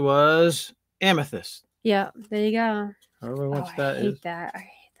cost was amethyst. Yeah, there you go. However much that I is. hate that.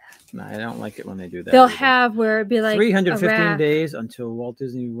 No, I don't like it when they do that. They'll have where it'd be like 315 days until Walt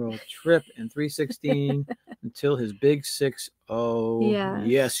Disney World trip and 316 until his big 6-0.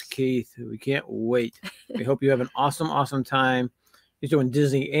 Yes, Keith. We can't wait. We hope you have an awesome time. He's doing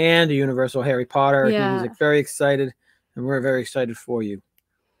Disney and the Universal Harry Potter. Yeah. He's very excited, and we're very excited for you.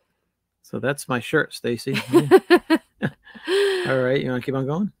 So that's my shirt, Stacy. All right, you want to keep on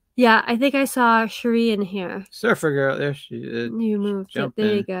going? Yeah, I think I saw Cherie in here. Surfer girl, there she is. You moved it.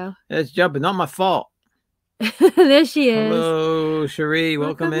 There you go. It's jumping, not my fault. There she is. Hello, Cherie.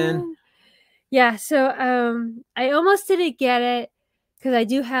 Welcome in. Yeah, so I almost didn't get it because I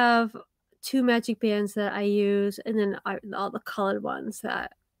do have 2 magic bands that I use, and then all the colored ones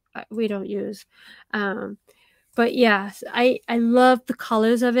that we don't use. But yeah, I love the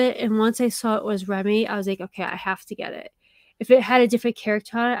colors of it, and once I saw it was Remy, I was like, okay, I have to get it. If it had a different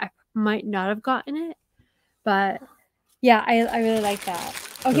character on it, I might not have gotten it. But yeah, I really like that.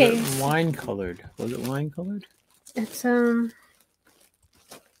 Okay. Was it wine colored? Was it wine colored? It's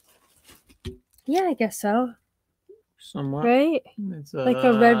yeah, I guess so. Somewhat. Right? It's like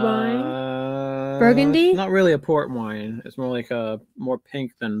a red wine. Burgundy? It's not really a port wine. It's more like more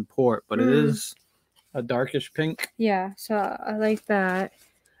pink than port, but it is a darkish pink. Yeah, so I like that.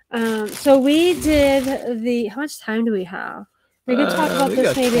 So we did how much time do we have? We can talk about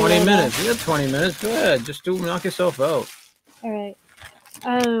this maybe 20 minutes. We got 20 minutes. Go ahead. Just knock yourself out. All right.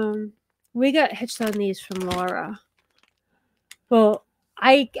 We got hitched on these from Laura. Well,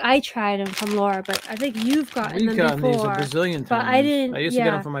 I tried them from Laura, but I think you've gotten them before. These a bazillion times. But I didn't. I used to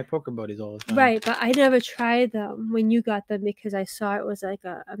get them from my poker buddies all the time. Right, but I never tried them when you got them because I saw it was like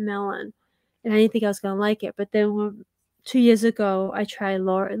a melon, and I didn't think I was gonna like it. But then 2 years ago, I tried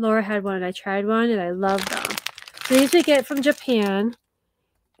Laura. Laura had one, and I tried one, and I loved them. So these we get from Japan,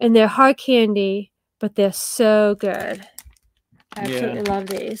 and they're hard candy, but they're so good. I absolutely love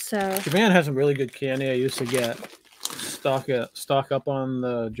these. So Japan has some really good candy. I used to get stock up on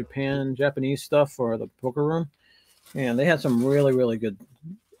the Japanese stuff for the poker room, and they had some really good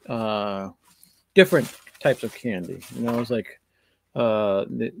different types of candy. You know, it was like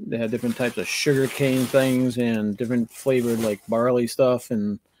they had different types of sugar cane things and different flavored like barley stuff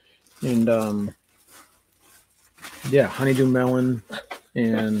and yeah, honeydew melon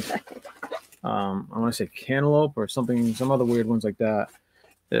and I want to say cantaloupe or something, some other weird ones like that.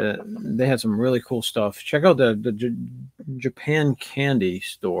 They had some really cool stuff. Check out the Japan candy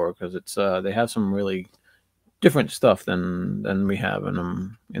store because it's they have some really different stuff than we have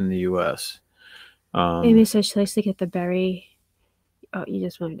in the U.S. Amy says she likes to get the berry. Oh, you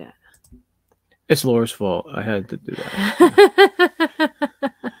just wanted that. It's Laura's fault. I had to do that.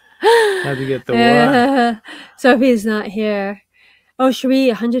 Had to get the what? Sophie's not here. Oh, Cherie,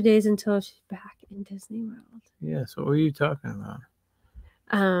 100 days until she's back in Disney World. Yeah, so what are you talking about?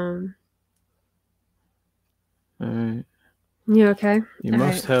 All right. You okay? You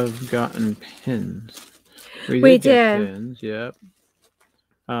must have gotten pins. We did. Pins, yep.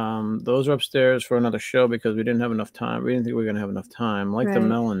 Those are upstairs for another show because we didn't have enough time. We didn't think we were going to have enough time. I like the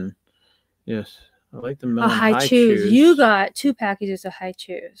melon. Yes. I like the melon. High chews. You got 2 packages of high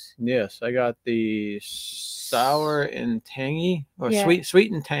chews. Yes. I got the sour and tangy or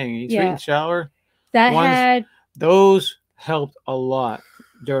sweet and tangy. Sweet and sour. Those helped a lot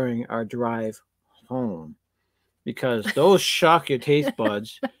during our drive home because those shock your taste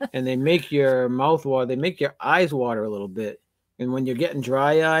buds and they make your mouth water. They make your eyes water a little bit. And when you're getting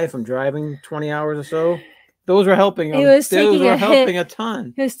dry eye from driving 20 hours or so, those were helping. Those were helping a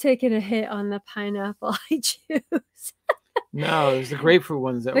ton. He was taking a hit on the pineapple juice. No, it was the grapefruit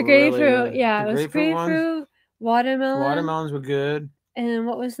ones that were grapefruit. Really, it was grapefruit, watermelon. Watermelons were good. And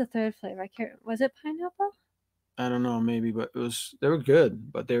what was the third flavor? Was it pineapple? I don't know, maybe, but they were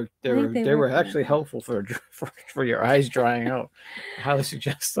good, but I think they were good. actually helpful for your eyes drying out. I highly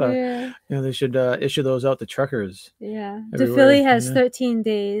suggest Yeah. they should issue those out to truckers Yeah. The everywhere. Philly has Yeah. 13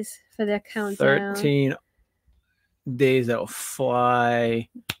 days for their countdown. 13 days that'll fly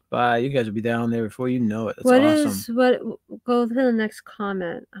by. You guys will be down there before you know it. That's awesome. Go to the next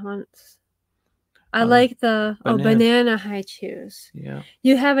comment. I like the banana high chews. Yeah.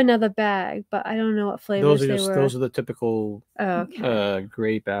 You have another bag, but I don't know what flavors they were. Those are the typical okay.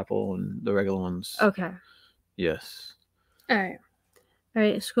 grape, apple, and the regular ones. Okay. Yes. All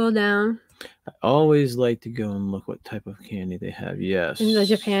right, scroll down. I always like to go and look what type of candy they have. Yes. In the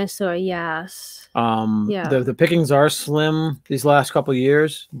Japan store, yes. Yeah. The pickings are slim these last couple of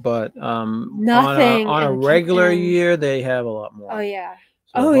years, but nothing on a regular year they have a lot more. Oh yeah.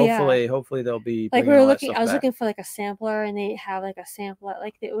 So hopefully they'll be like we were looking. I was looking for like a sampler, and they have like a sampler.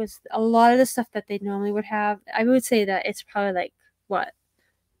 Like it was a lot of the stuff that they normally would have. I would say that it's probably like what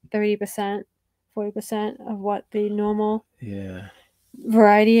 30%, 40% of what the normal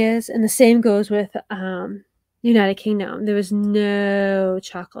variety is, and the same goes with United Kingdom. There was no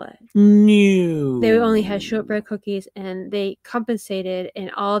chocolate. No. They only had shortbread cookies, and they compensated in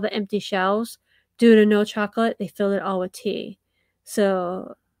all the empty shelves due to no chocolate. They filled it all with tea.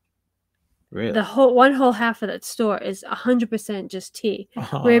 So really? the one whole half of that store is 100% just tea.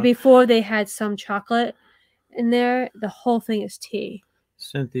 Where before they had some chocolate in there, the whole thing is tea.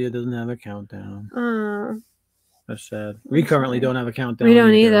 Cynthia doesn't have a countdown. That's sad. We currently don't have a countdown. We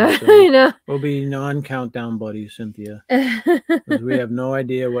don't either. So we'll be non-countdown buddies, Cynthia. Because we have no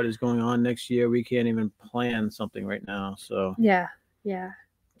idea what is going on next year. We can't even plan something right now. So yeah.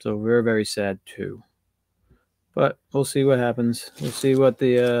 So we're very sad too. But we'll see what happens. We'll see what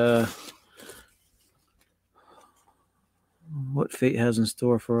what fate has in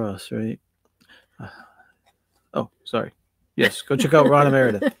store for us, right? Oh, sorry. Yes, go check out Ron and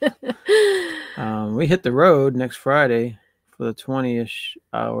Meredith. We hit the road next Friday for the 20-ish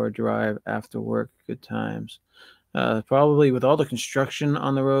hour drive after work. Good times. Probably with all the construction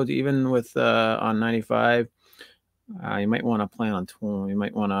on the roads, even with on 95, you might want to plan on 20. You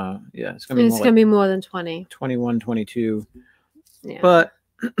might want to, it's going to be more than 20. 21, 22. Yeah. But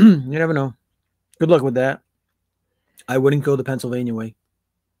you never know. Good luck with that. I wouldn't go the Pennsylvania way.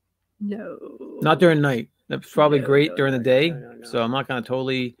 No. Not during night. That's probably great during the day. So I'm not going to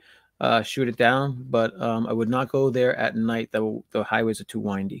totally shoot it down, but I would not go there at night. The highways are too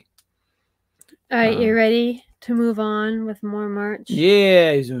windy. All right, you ready to move on with more merch?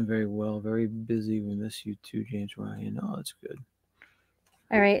 Yeah, he's doing very well. Very busy. We miss you too, James Ryan. Oh, that's good.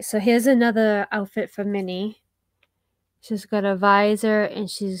 All right, so here's another outfit for Minnie. She's got a visor and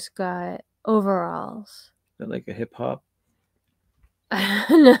she's got overalls. Is that like a hip hop?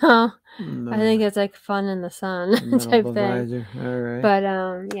 No, I think it's like fun in the sun type thing. Visor. All right. But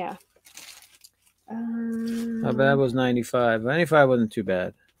yeah. How bad was 95? 95 wasn't too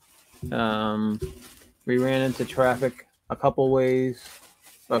bad. We ran into traffic a couple ways,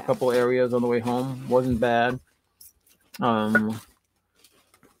 a couple areas on the way home. Wasn't bad. Yeah,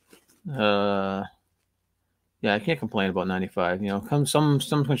 I can't complain about 95. You know, come some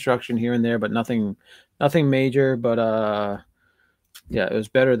construction here and there, but nothing major. But yeah, it was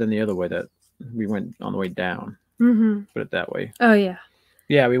better than the other way that we went on the way down. Mm-hmm. Put it that way. Oh yeah.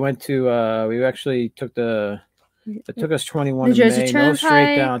 Yeah, we went to. We actually took it took us 21 New Jersey May, Turnpike. No,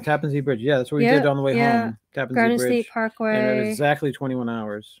 straight down Tappan Zee Bridge. Yeah, that's what we did on the way home. Tappan Garden Zee Bridge. State Parkway. And it was exactly 21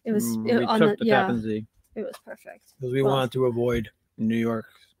 hours. It was we took the Tappan Zee. It was perfect. Because we wanted to avoid New York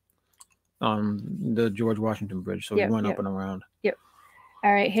on the George Washington Bridge, so we went up and around. Yep.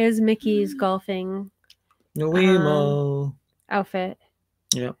 All right, here's Mickey's golfing outfit.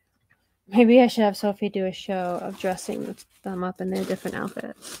 Yep. Maybe I should have Sophie do a show of dressing them up in their different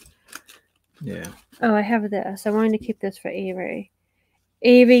outfits. Yeah. Oh, I have this. I wanted to keep this for Avery.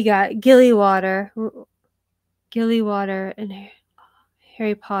 Avery got Gilly Water and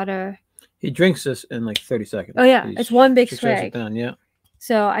Harry Potter. He drinks this in like 30 seconds. Oh yeah, it's one big swig. Yeah.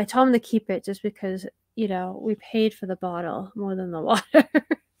 So I told him to keep it just because, you know, we paid for the bottle more than the water.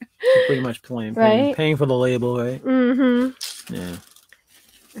 You're pretty much paying for the label, right? Mm-hmm. Yeah.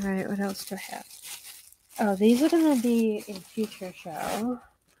 All right, what else do I have? Oh, these are going to be in future show.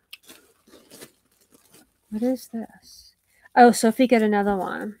 What is this? Oh, Sophie got another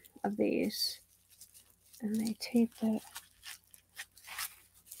one of these. And they taped it.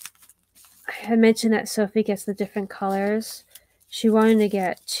 I had mentioned that Sophie gets the different colors. She wanted to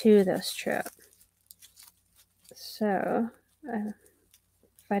get 2 this trip. So,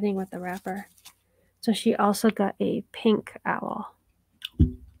 fighting with the wrapper. So she also got a pink owl.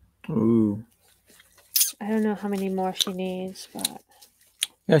 Ooh. I don't know how many more she needs, but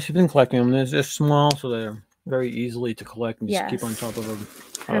Yeah, she's been collecting them. They're small, so they're very easily to collect and just keep on top of her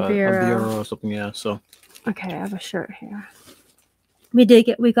a bureau. bureau or something. Yeah, so. Okay, I have a shirt here. We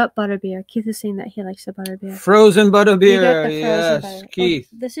got butterbeer. Keith is saying that he likes the butterbeer. Frozen butterbeer. We got the yes, frozen Keith.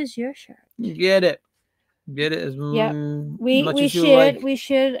 Oh, this is your shirt. Get it. Get it as much as you like. We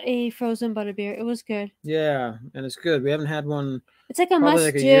shared a frozen butterbeer. It was good. Yeah, and it's good. We haven't had one. It's like a probably must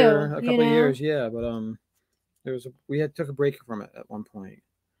like do. A couple of years. Yeah, but we took a break from it at one point,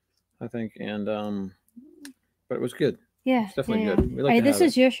 I think, and but it was good. Yeah, it's definitely good. We like this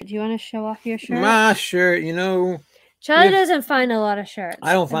is your shirt. Do you want to show off your shirt? My shirt, you know. Charlie doesn't find a lot of shirts.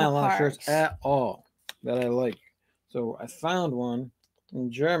 I don't find a lot of shirts at all that I like. So I found one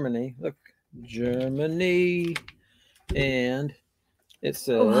in Germany. Look, Germany, and it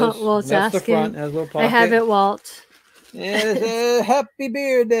says Walt's that's asking. the front. Has a little pocket. I have it, Walt. And it says Happy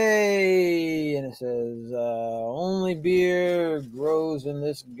Beer Day, and it says only beer grows in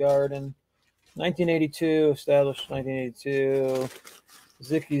this garden. 1982, established 1982.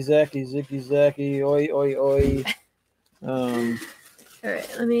 Zicky zacky, oi oi oi. All right,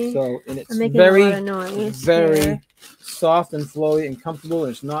 let me. So, and it's making very, a lot of noise very here. soft and flowy and comfortable.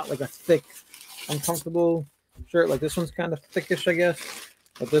 And it's not like a thick, uncomfortable shirt. Like this one's kind of thickish, I guess.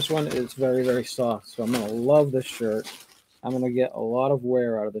 But this one is very, very soft. So I'm gonna love this shirt. I'm gonna get a lot of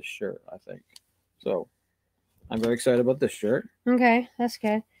wear out of this shirt, I think. So I'm very excited about this shirt. Okay, that's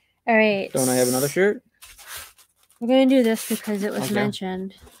good. All right. Don't I have another shirt? We're gonna do this because it was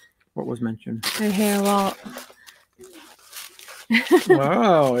mentioned. What was mentioned? Right here, Walt.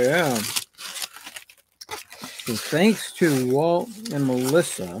 Wow, yeah. So thanks to Walt and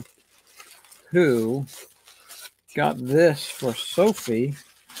Melissa, who got this for Sophie.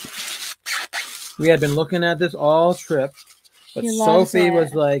 We had been looking at this all trip, but Sophie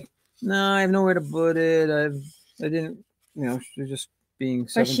was like, "No, I have nowhere to put it. I didn't, she was just being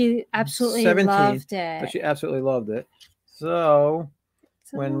 17, but she absolutely loved it. But she absolutely loved it. So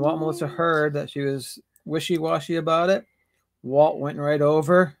when Walt and Melissa heard that she was wishy-washy about it, Walt went right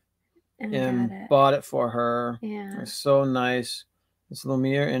over and bought it for her. Yeah, it's so nice. This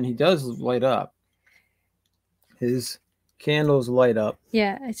Lumiere, and he does light up. His candles light up.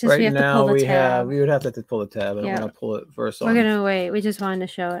 Yeah, it's just right we have now to pull the tab. we would have to pull the tab. I don't want to pull it for a song. We're gonna wait. We just wanted to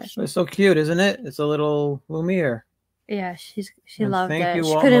show it. It's so cute, isn't it? It's a little Lumiere. Yeah, she loved it. Thank you, she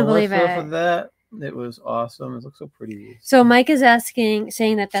Walt couldn't Melissa, believe it. for that. It was awesome. It looks so pretty. So Mike is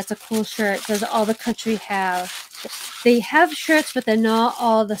saying that that's a cool shirt. Does all the country have? They have shirts, but they're not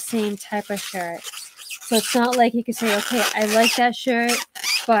all the same type of shirt. So it's not like you can say, okay, I like that shirt,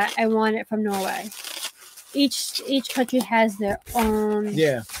 but I want it from Norway. Each country has their own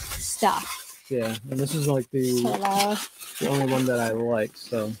stuff. Yeah, and this is like the only one that I like.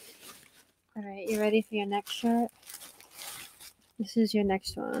 So. All right, you ready for your next shirt? This is your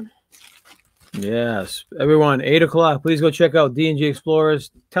next one. Yes, everyone, 8 o'clock. Please go check out D&G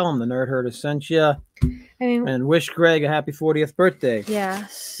Explorers. Tell them the Nerd Herder sent you. And wish Greg a happy 40th birthday.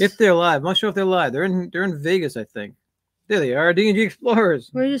 Yes. If they're live, I'm not sure if they're live. They're in Vegas, I think. There they are, D&G Explorers.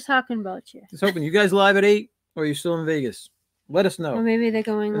 We're just talking about you. Just hoping you guys live at 8, or are you still in Vegas? Let us know. Or maybe they're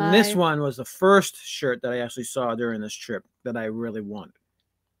going live. And this one was the first shirt that I actually saw during this trip that I really wanted.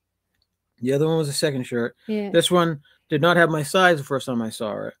 The other one was the second shirt. Yeah. This one did not have my size the first time I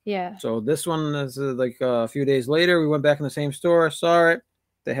saw it. Yeah. So this one is like a few days later. We went back in the same store, saw it.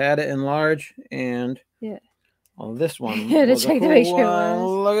 They had it in large, and this one. To check the picture.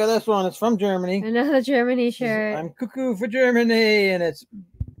 Look at this one. It's from Germany. Another Germany shirt. I'm cuckoo for Germany, and it's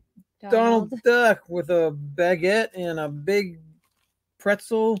Donald Duck with a baguette and a big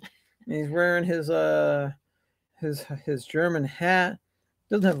pretzel. And he's wearing his German hat.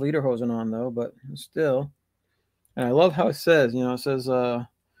 Doesn't have lederhosen on though, but still. And I love how it says, it says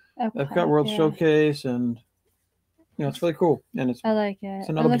Epcot World Showcase, and it's really cool. And I like it.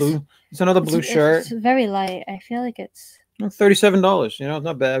 It's another blue shirt. It's very light. I feel like it's $37. It's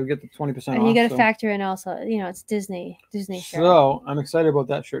not bad. We get the 20% off. And you got to factor in also, it's Disney shirt. So I'm excited about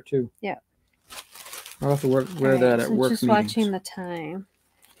that shirt too. Yeah. I'll have to wear that at work. Just watching the time.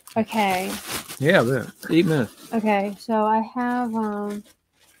 Okay. Yeah, 8 minutes. Okay, so I have a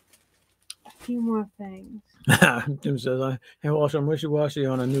few more things. Jim says, I watch I'm wishy-washy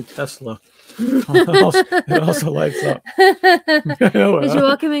on a new Tesla. it also lights up. Did you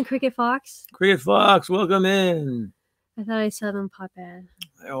welcome in Cricket Fox? Cricket Fox, welcome in. I thought I saw them pop in.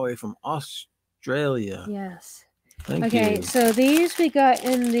 All the way from Australia. Yes. Thank you. Okay, so these we got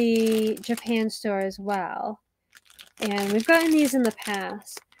in the Japan store as well. And we've gotten these in the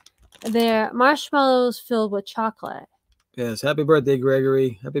past. They're marshmallows filled with chocolate. Yes, happy birthday,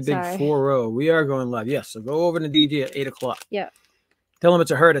 Gregory. Happy big Sorry. 4-0. We are going live. Yes, so go over to DJ at 8 o'clock. Yeah. Tell him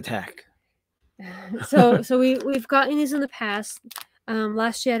it's a heart attack. So we've gotten these in the past.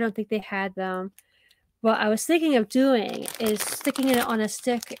 Last year I don't think they had them. What I was thinking of doing is sticking it on a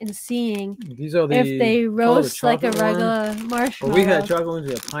stick and seeing These are the if they roast like a chocolate regular ones. marshmallow. Well, we had chocolate ones,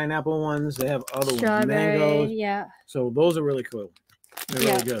 we have pineapple ones, they have other ones, mangoes. Yeah. So those are really cool. They're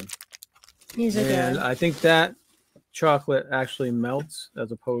really good. These are And good. I think that chocolate actually melts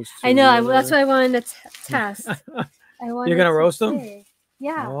as opposed to. I know. That's what I wanted to test. You're gonna roast them?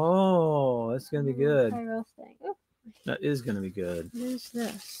 Yeah. Oh, that's gonna be good. Try roasting. Ooh. That is gonna be good. What is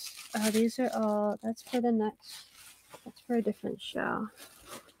this? These are all. That's for the next. That's for a different show.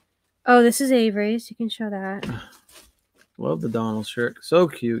 Oh, this is Avery's. You can show that. Love the Donald shirt. So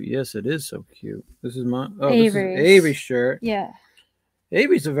cute. Yes, it is so cute. This is my Avery's. This is Avery's shirt. Yeah.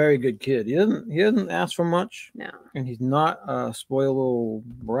 Avery's a very good kid. He doesn't ask for much. No. And he's not a spoiled little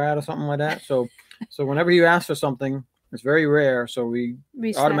brat or something like that. So whenever you ask for something, it's very rare. So we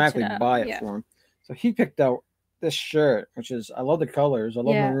automatically buy it for him. So he picked out this shirt, which is, I love the colors. I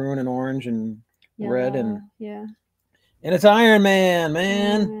love maroon and orange and red and it's Iron Man,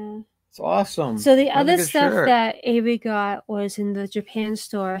 man. It's awesome. So the other stuff that Avery got was in the Japan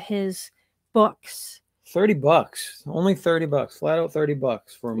store, his books. $30, only $30, flat out $30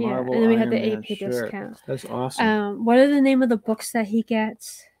 for a Marvel. And then we had the Iron Man 8P shirt. discount. That's awesome. What are the name of the books that he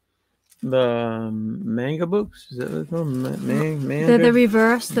gets? The manga books? Is that what it's called? Manga? They're the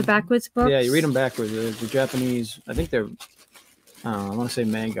reverse, the backwards books. Yeah, you read them backwards. The Japanese, I think they're, I want to say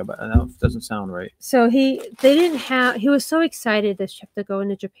manga, but that doesn't sound right. So he was so excited this trip to go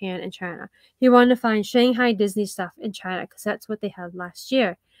into Japan and China. He wanted to find Shanghai Disney stuff in China because that's what they had last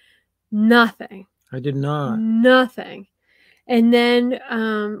year. Nothing. I did not. Nothing. And then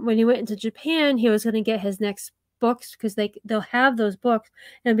when he went into Japan, he was going to get his next books because they'll have those books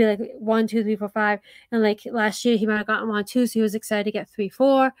and it'll be like 1, 2, 3, 4, 5. And like last year, he might have gotten 1, 2, so he was excited to get 3,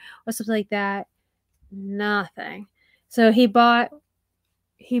 4 or something like that. Nothing. So he got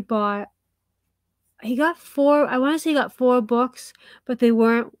 4. I want to say he got 4 books, but they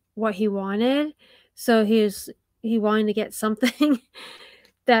weren't what he wanted. So he wanted to get something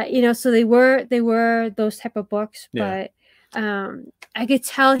that, so they were those type of books, but I could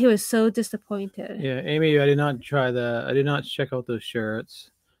tell he was so disappointed. Yeah, Amy, I did not try that. I did not check out those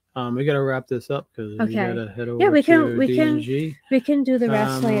shirts. We gotta wrap this up because we gotta head over to D&G. We can do the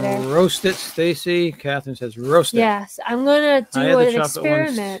rest later. Roast it, Stacy. Catherine says roast it. Yes, I'm gonna do an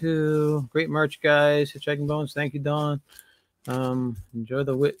experiment. Ones too. Great merch, guys. Checking bones. Thank you, Dawn. Enjoy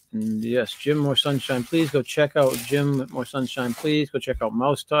the wit. And yes, Jim More Sunshine. Please go check out Jim More Sunshine. Please go check out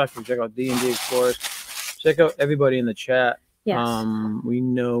Mouse Talk. Go check out D&D Explorers. Check out everybody in the chat. Yes. We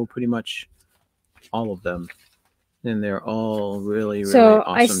know pretty much all of them. And they're all really, really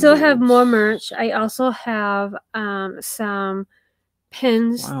awesome. I still dudes. have more merch. I also have some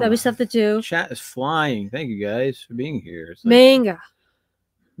pins that we still have to do. Chat is flying. Thank you guys for being here. It's like,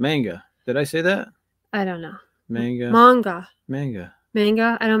 manga. Did I say that? I don't know. Manga. I don't know.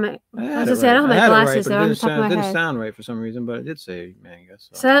 I don't have my glasses. Right, it didn't sound right for some reason, but it did say manga.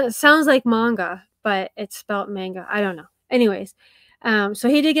 So it sounds like manga, but it's spelled manga. I don't know. Anyways, so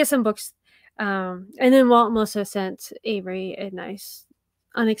he did get some books. And then Walt also sent Avery a nice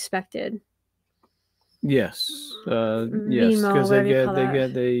unexpected. Yes. Yes, because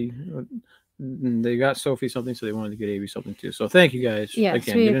they got Sophie something, so they wanted to get Avery something too. So thank you guys. Yes,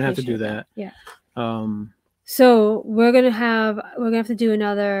 again, you didn't have to do that. Yeah. So we're gonna have to do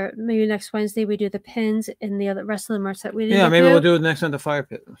another, maybe next Wednesday we do the pins and the rest of the merch that we did. Yeah, maybe we'll do it next on the fire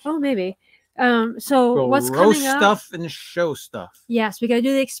pit. Oh, maybe. So we'll what's roast coming up? Stuff and show stuff. Yes, we gotta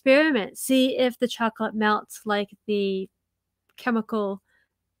do the experiment. See if the chocolate melts like the chemical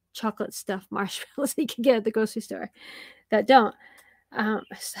chocolate stuff marshmallows you can get at the grocery store that don't.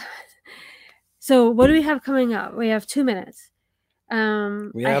 So what do we have coming up? We have 2 minutes.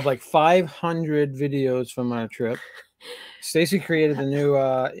 We have like 500 videos from our trip. Stacy created the new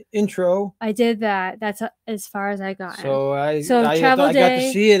intro. I did that. That's as far as I got. So I got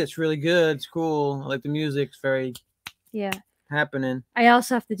to see it. It's really good. It's cool. I like the music. It's very happening. I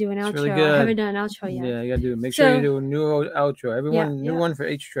also have to do an outro. Really good. I haven't done an outro yet. Yeah, you gotta do it. Make sure you do a new outro. Everyone, new one for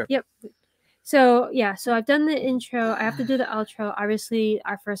each trip. Yep. So I've done the intro. I have to do the outro. Obviously,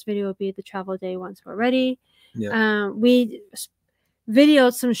 our first video will be the travel day once we're ready. Yeah. We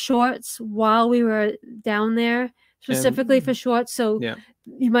videoed some shorts while we were down there, specifically for shorts. So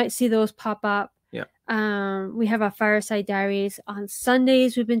you might see those pop up. Yeah. We have our fireside diaries on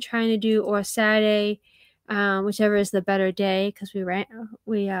Sundays. We've been trying to do, or Saturday, whichever is the better day, because we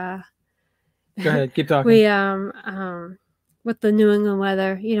Go ahead, keep talking. with the New England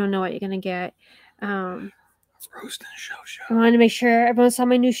weather, you don't know what you're gonna get. Roast and show. I wanted to make sure everyone saw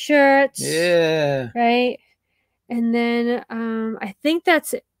my new shirts. Yeah. Right. And then I think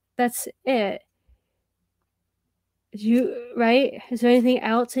that's it. Right? Is there anything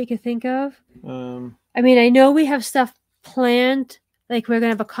else that you could think of? I mean, I know we have stuff planned. Like we're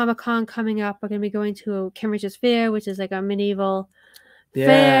gonna have a Comic-Con coming up. We're gonna be going to Cambridge's Fair, which is like a medieval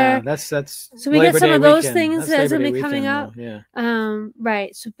fair. That's so we Labor get some Day of those weekend. things that's gonna be coming up. Yeah.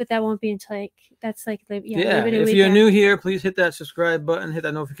 Right. So, but that won't be until like that's like Labor Day If weekend. you're new here, please hit that subscribe button, hit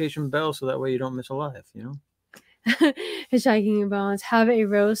that notification bell, so that way you don't miss a live. You know. Hitchhiking Bones, have a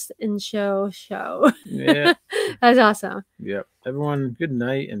roast and show. Yeah. That's awesome. Yep. Everyone, good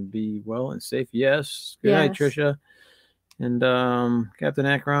night and be well and safe. Yes. Good night, Trisha. And Captain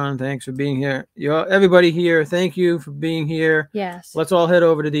Akron, thanks for being here. Everybody here, thank you for being here. Yes. Let's all head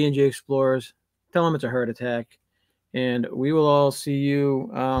over to D&J Explorers. Tell them it's a heart attack. And we will all see you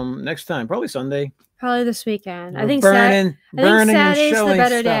next time, probably Sunday. Probably this weekend. I think Saturday's the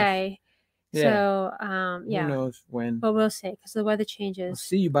better stuff. day. Yeah. So, yeah. Who knows when. But we'll see, because the weather changes. I'll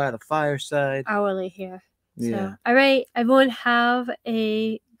see you by the fireside. Hourly here. Yeah. So, all right. Everyone have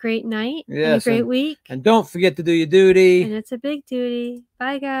a great night. Yes, and a great week. And don't forget to do your duty. And it's a big duty.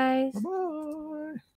 Bye, guys. Bye-bye.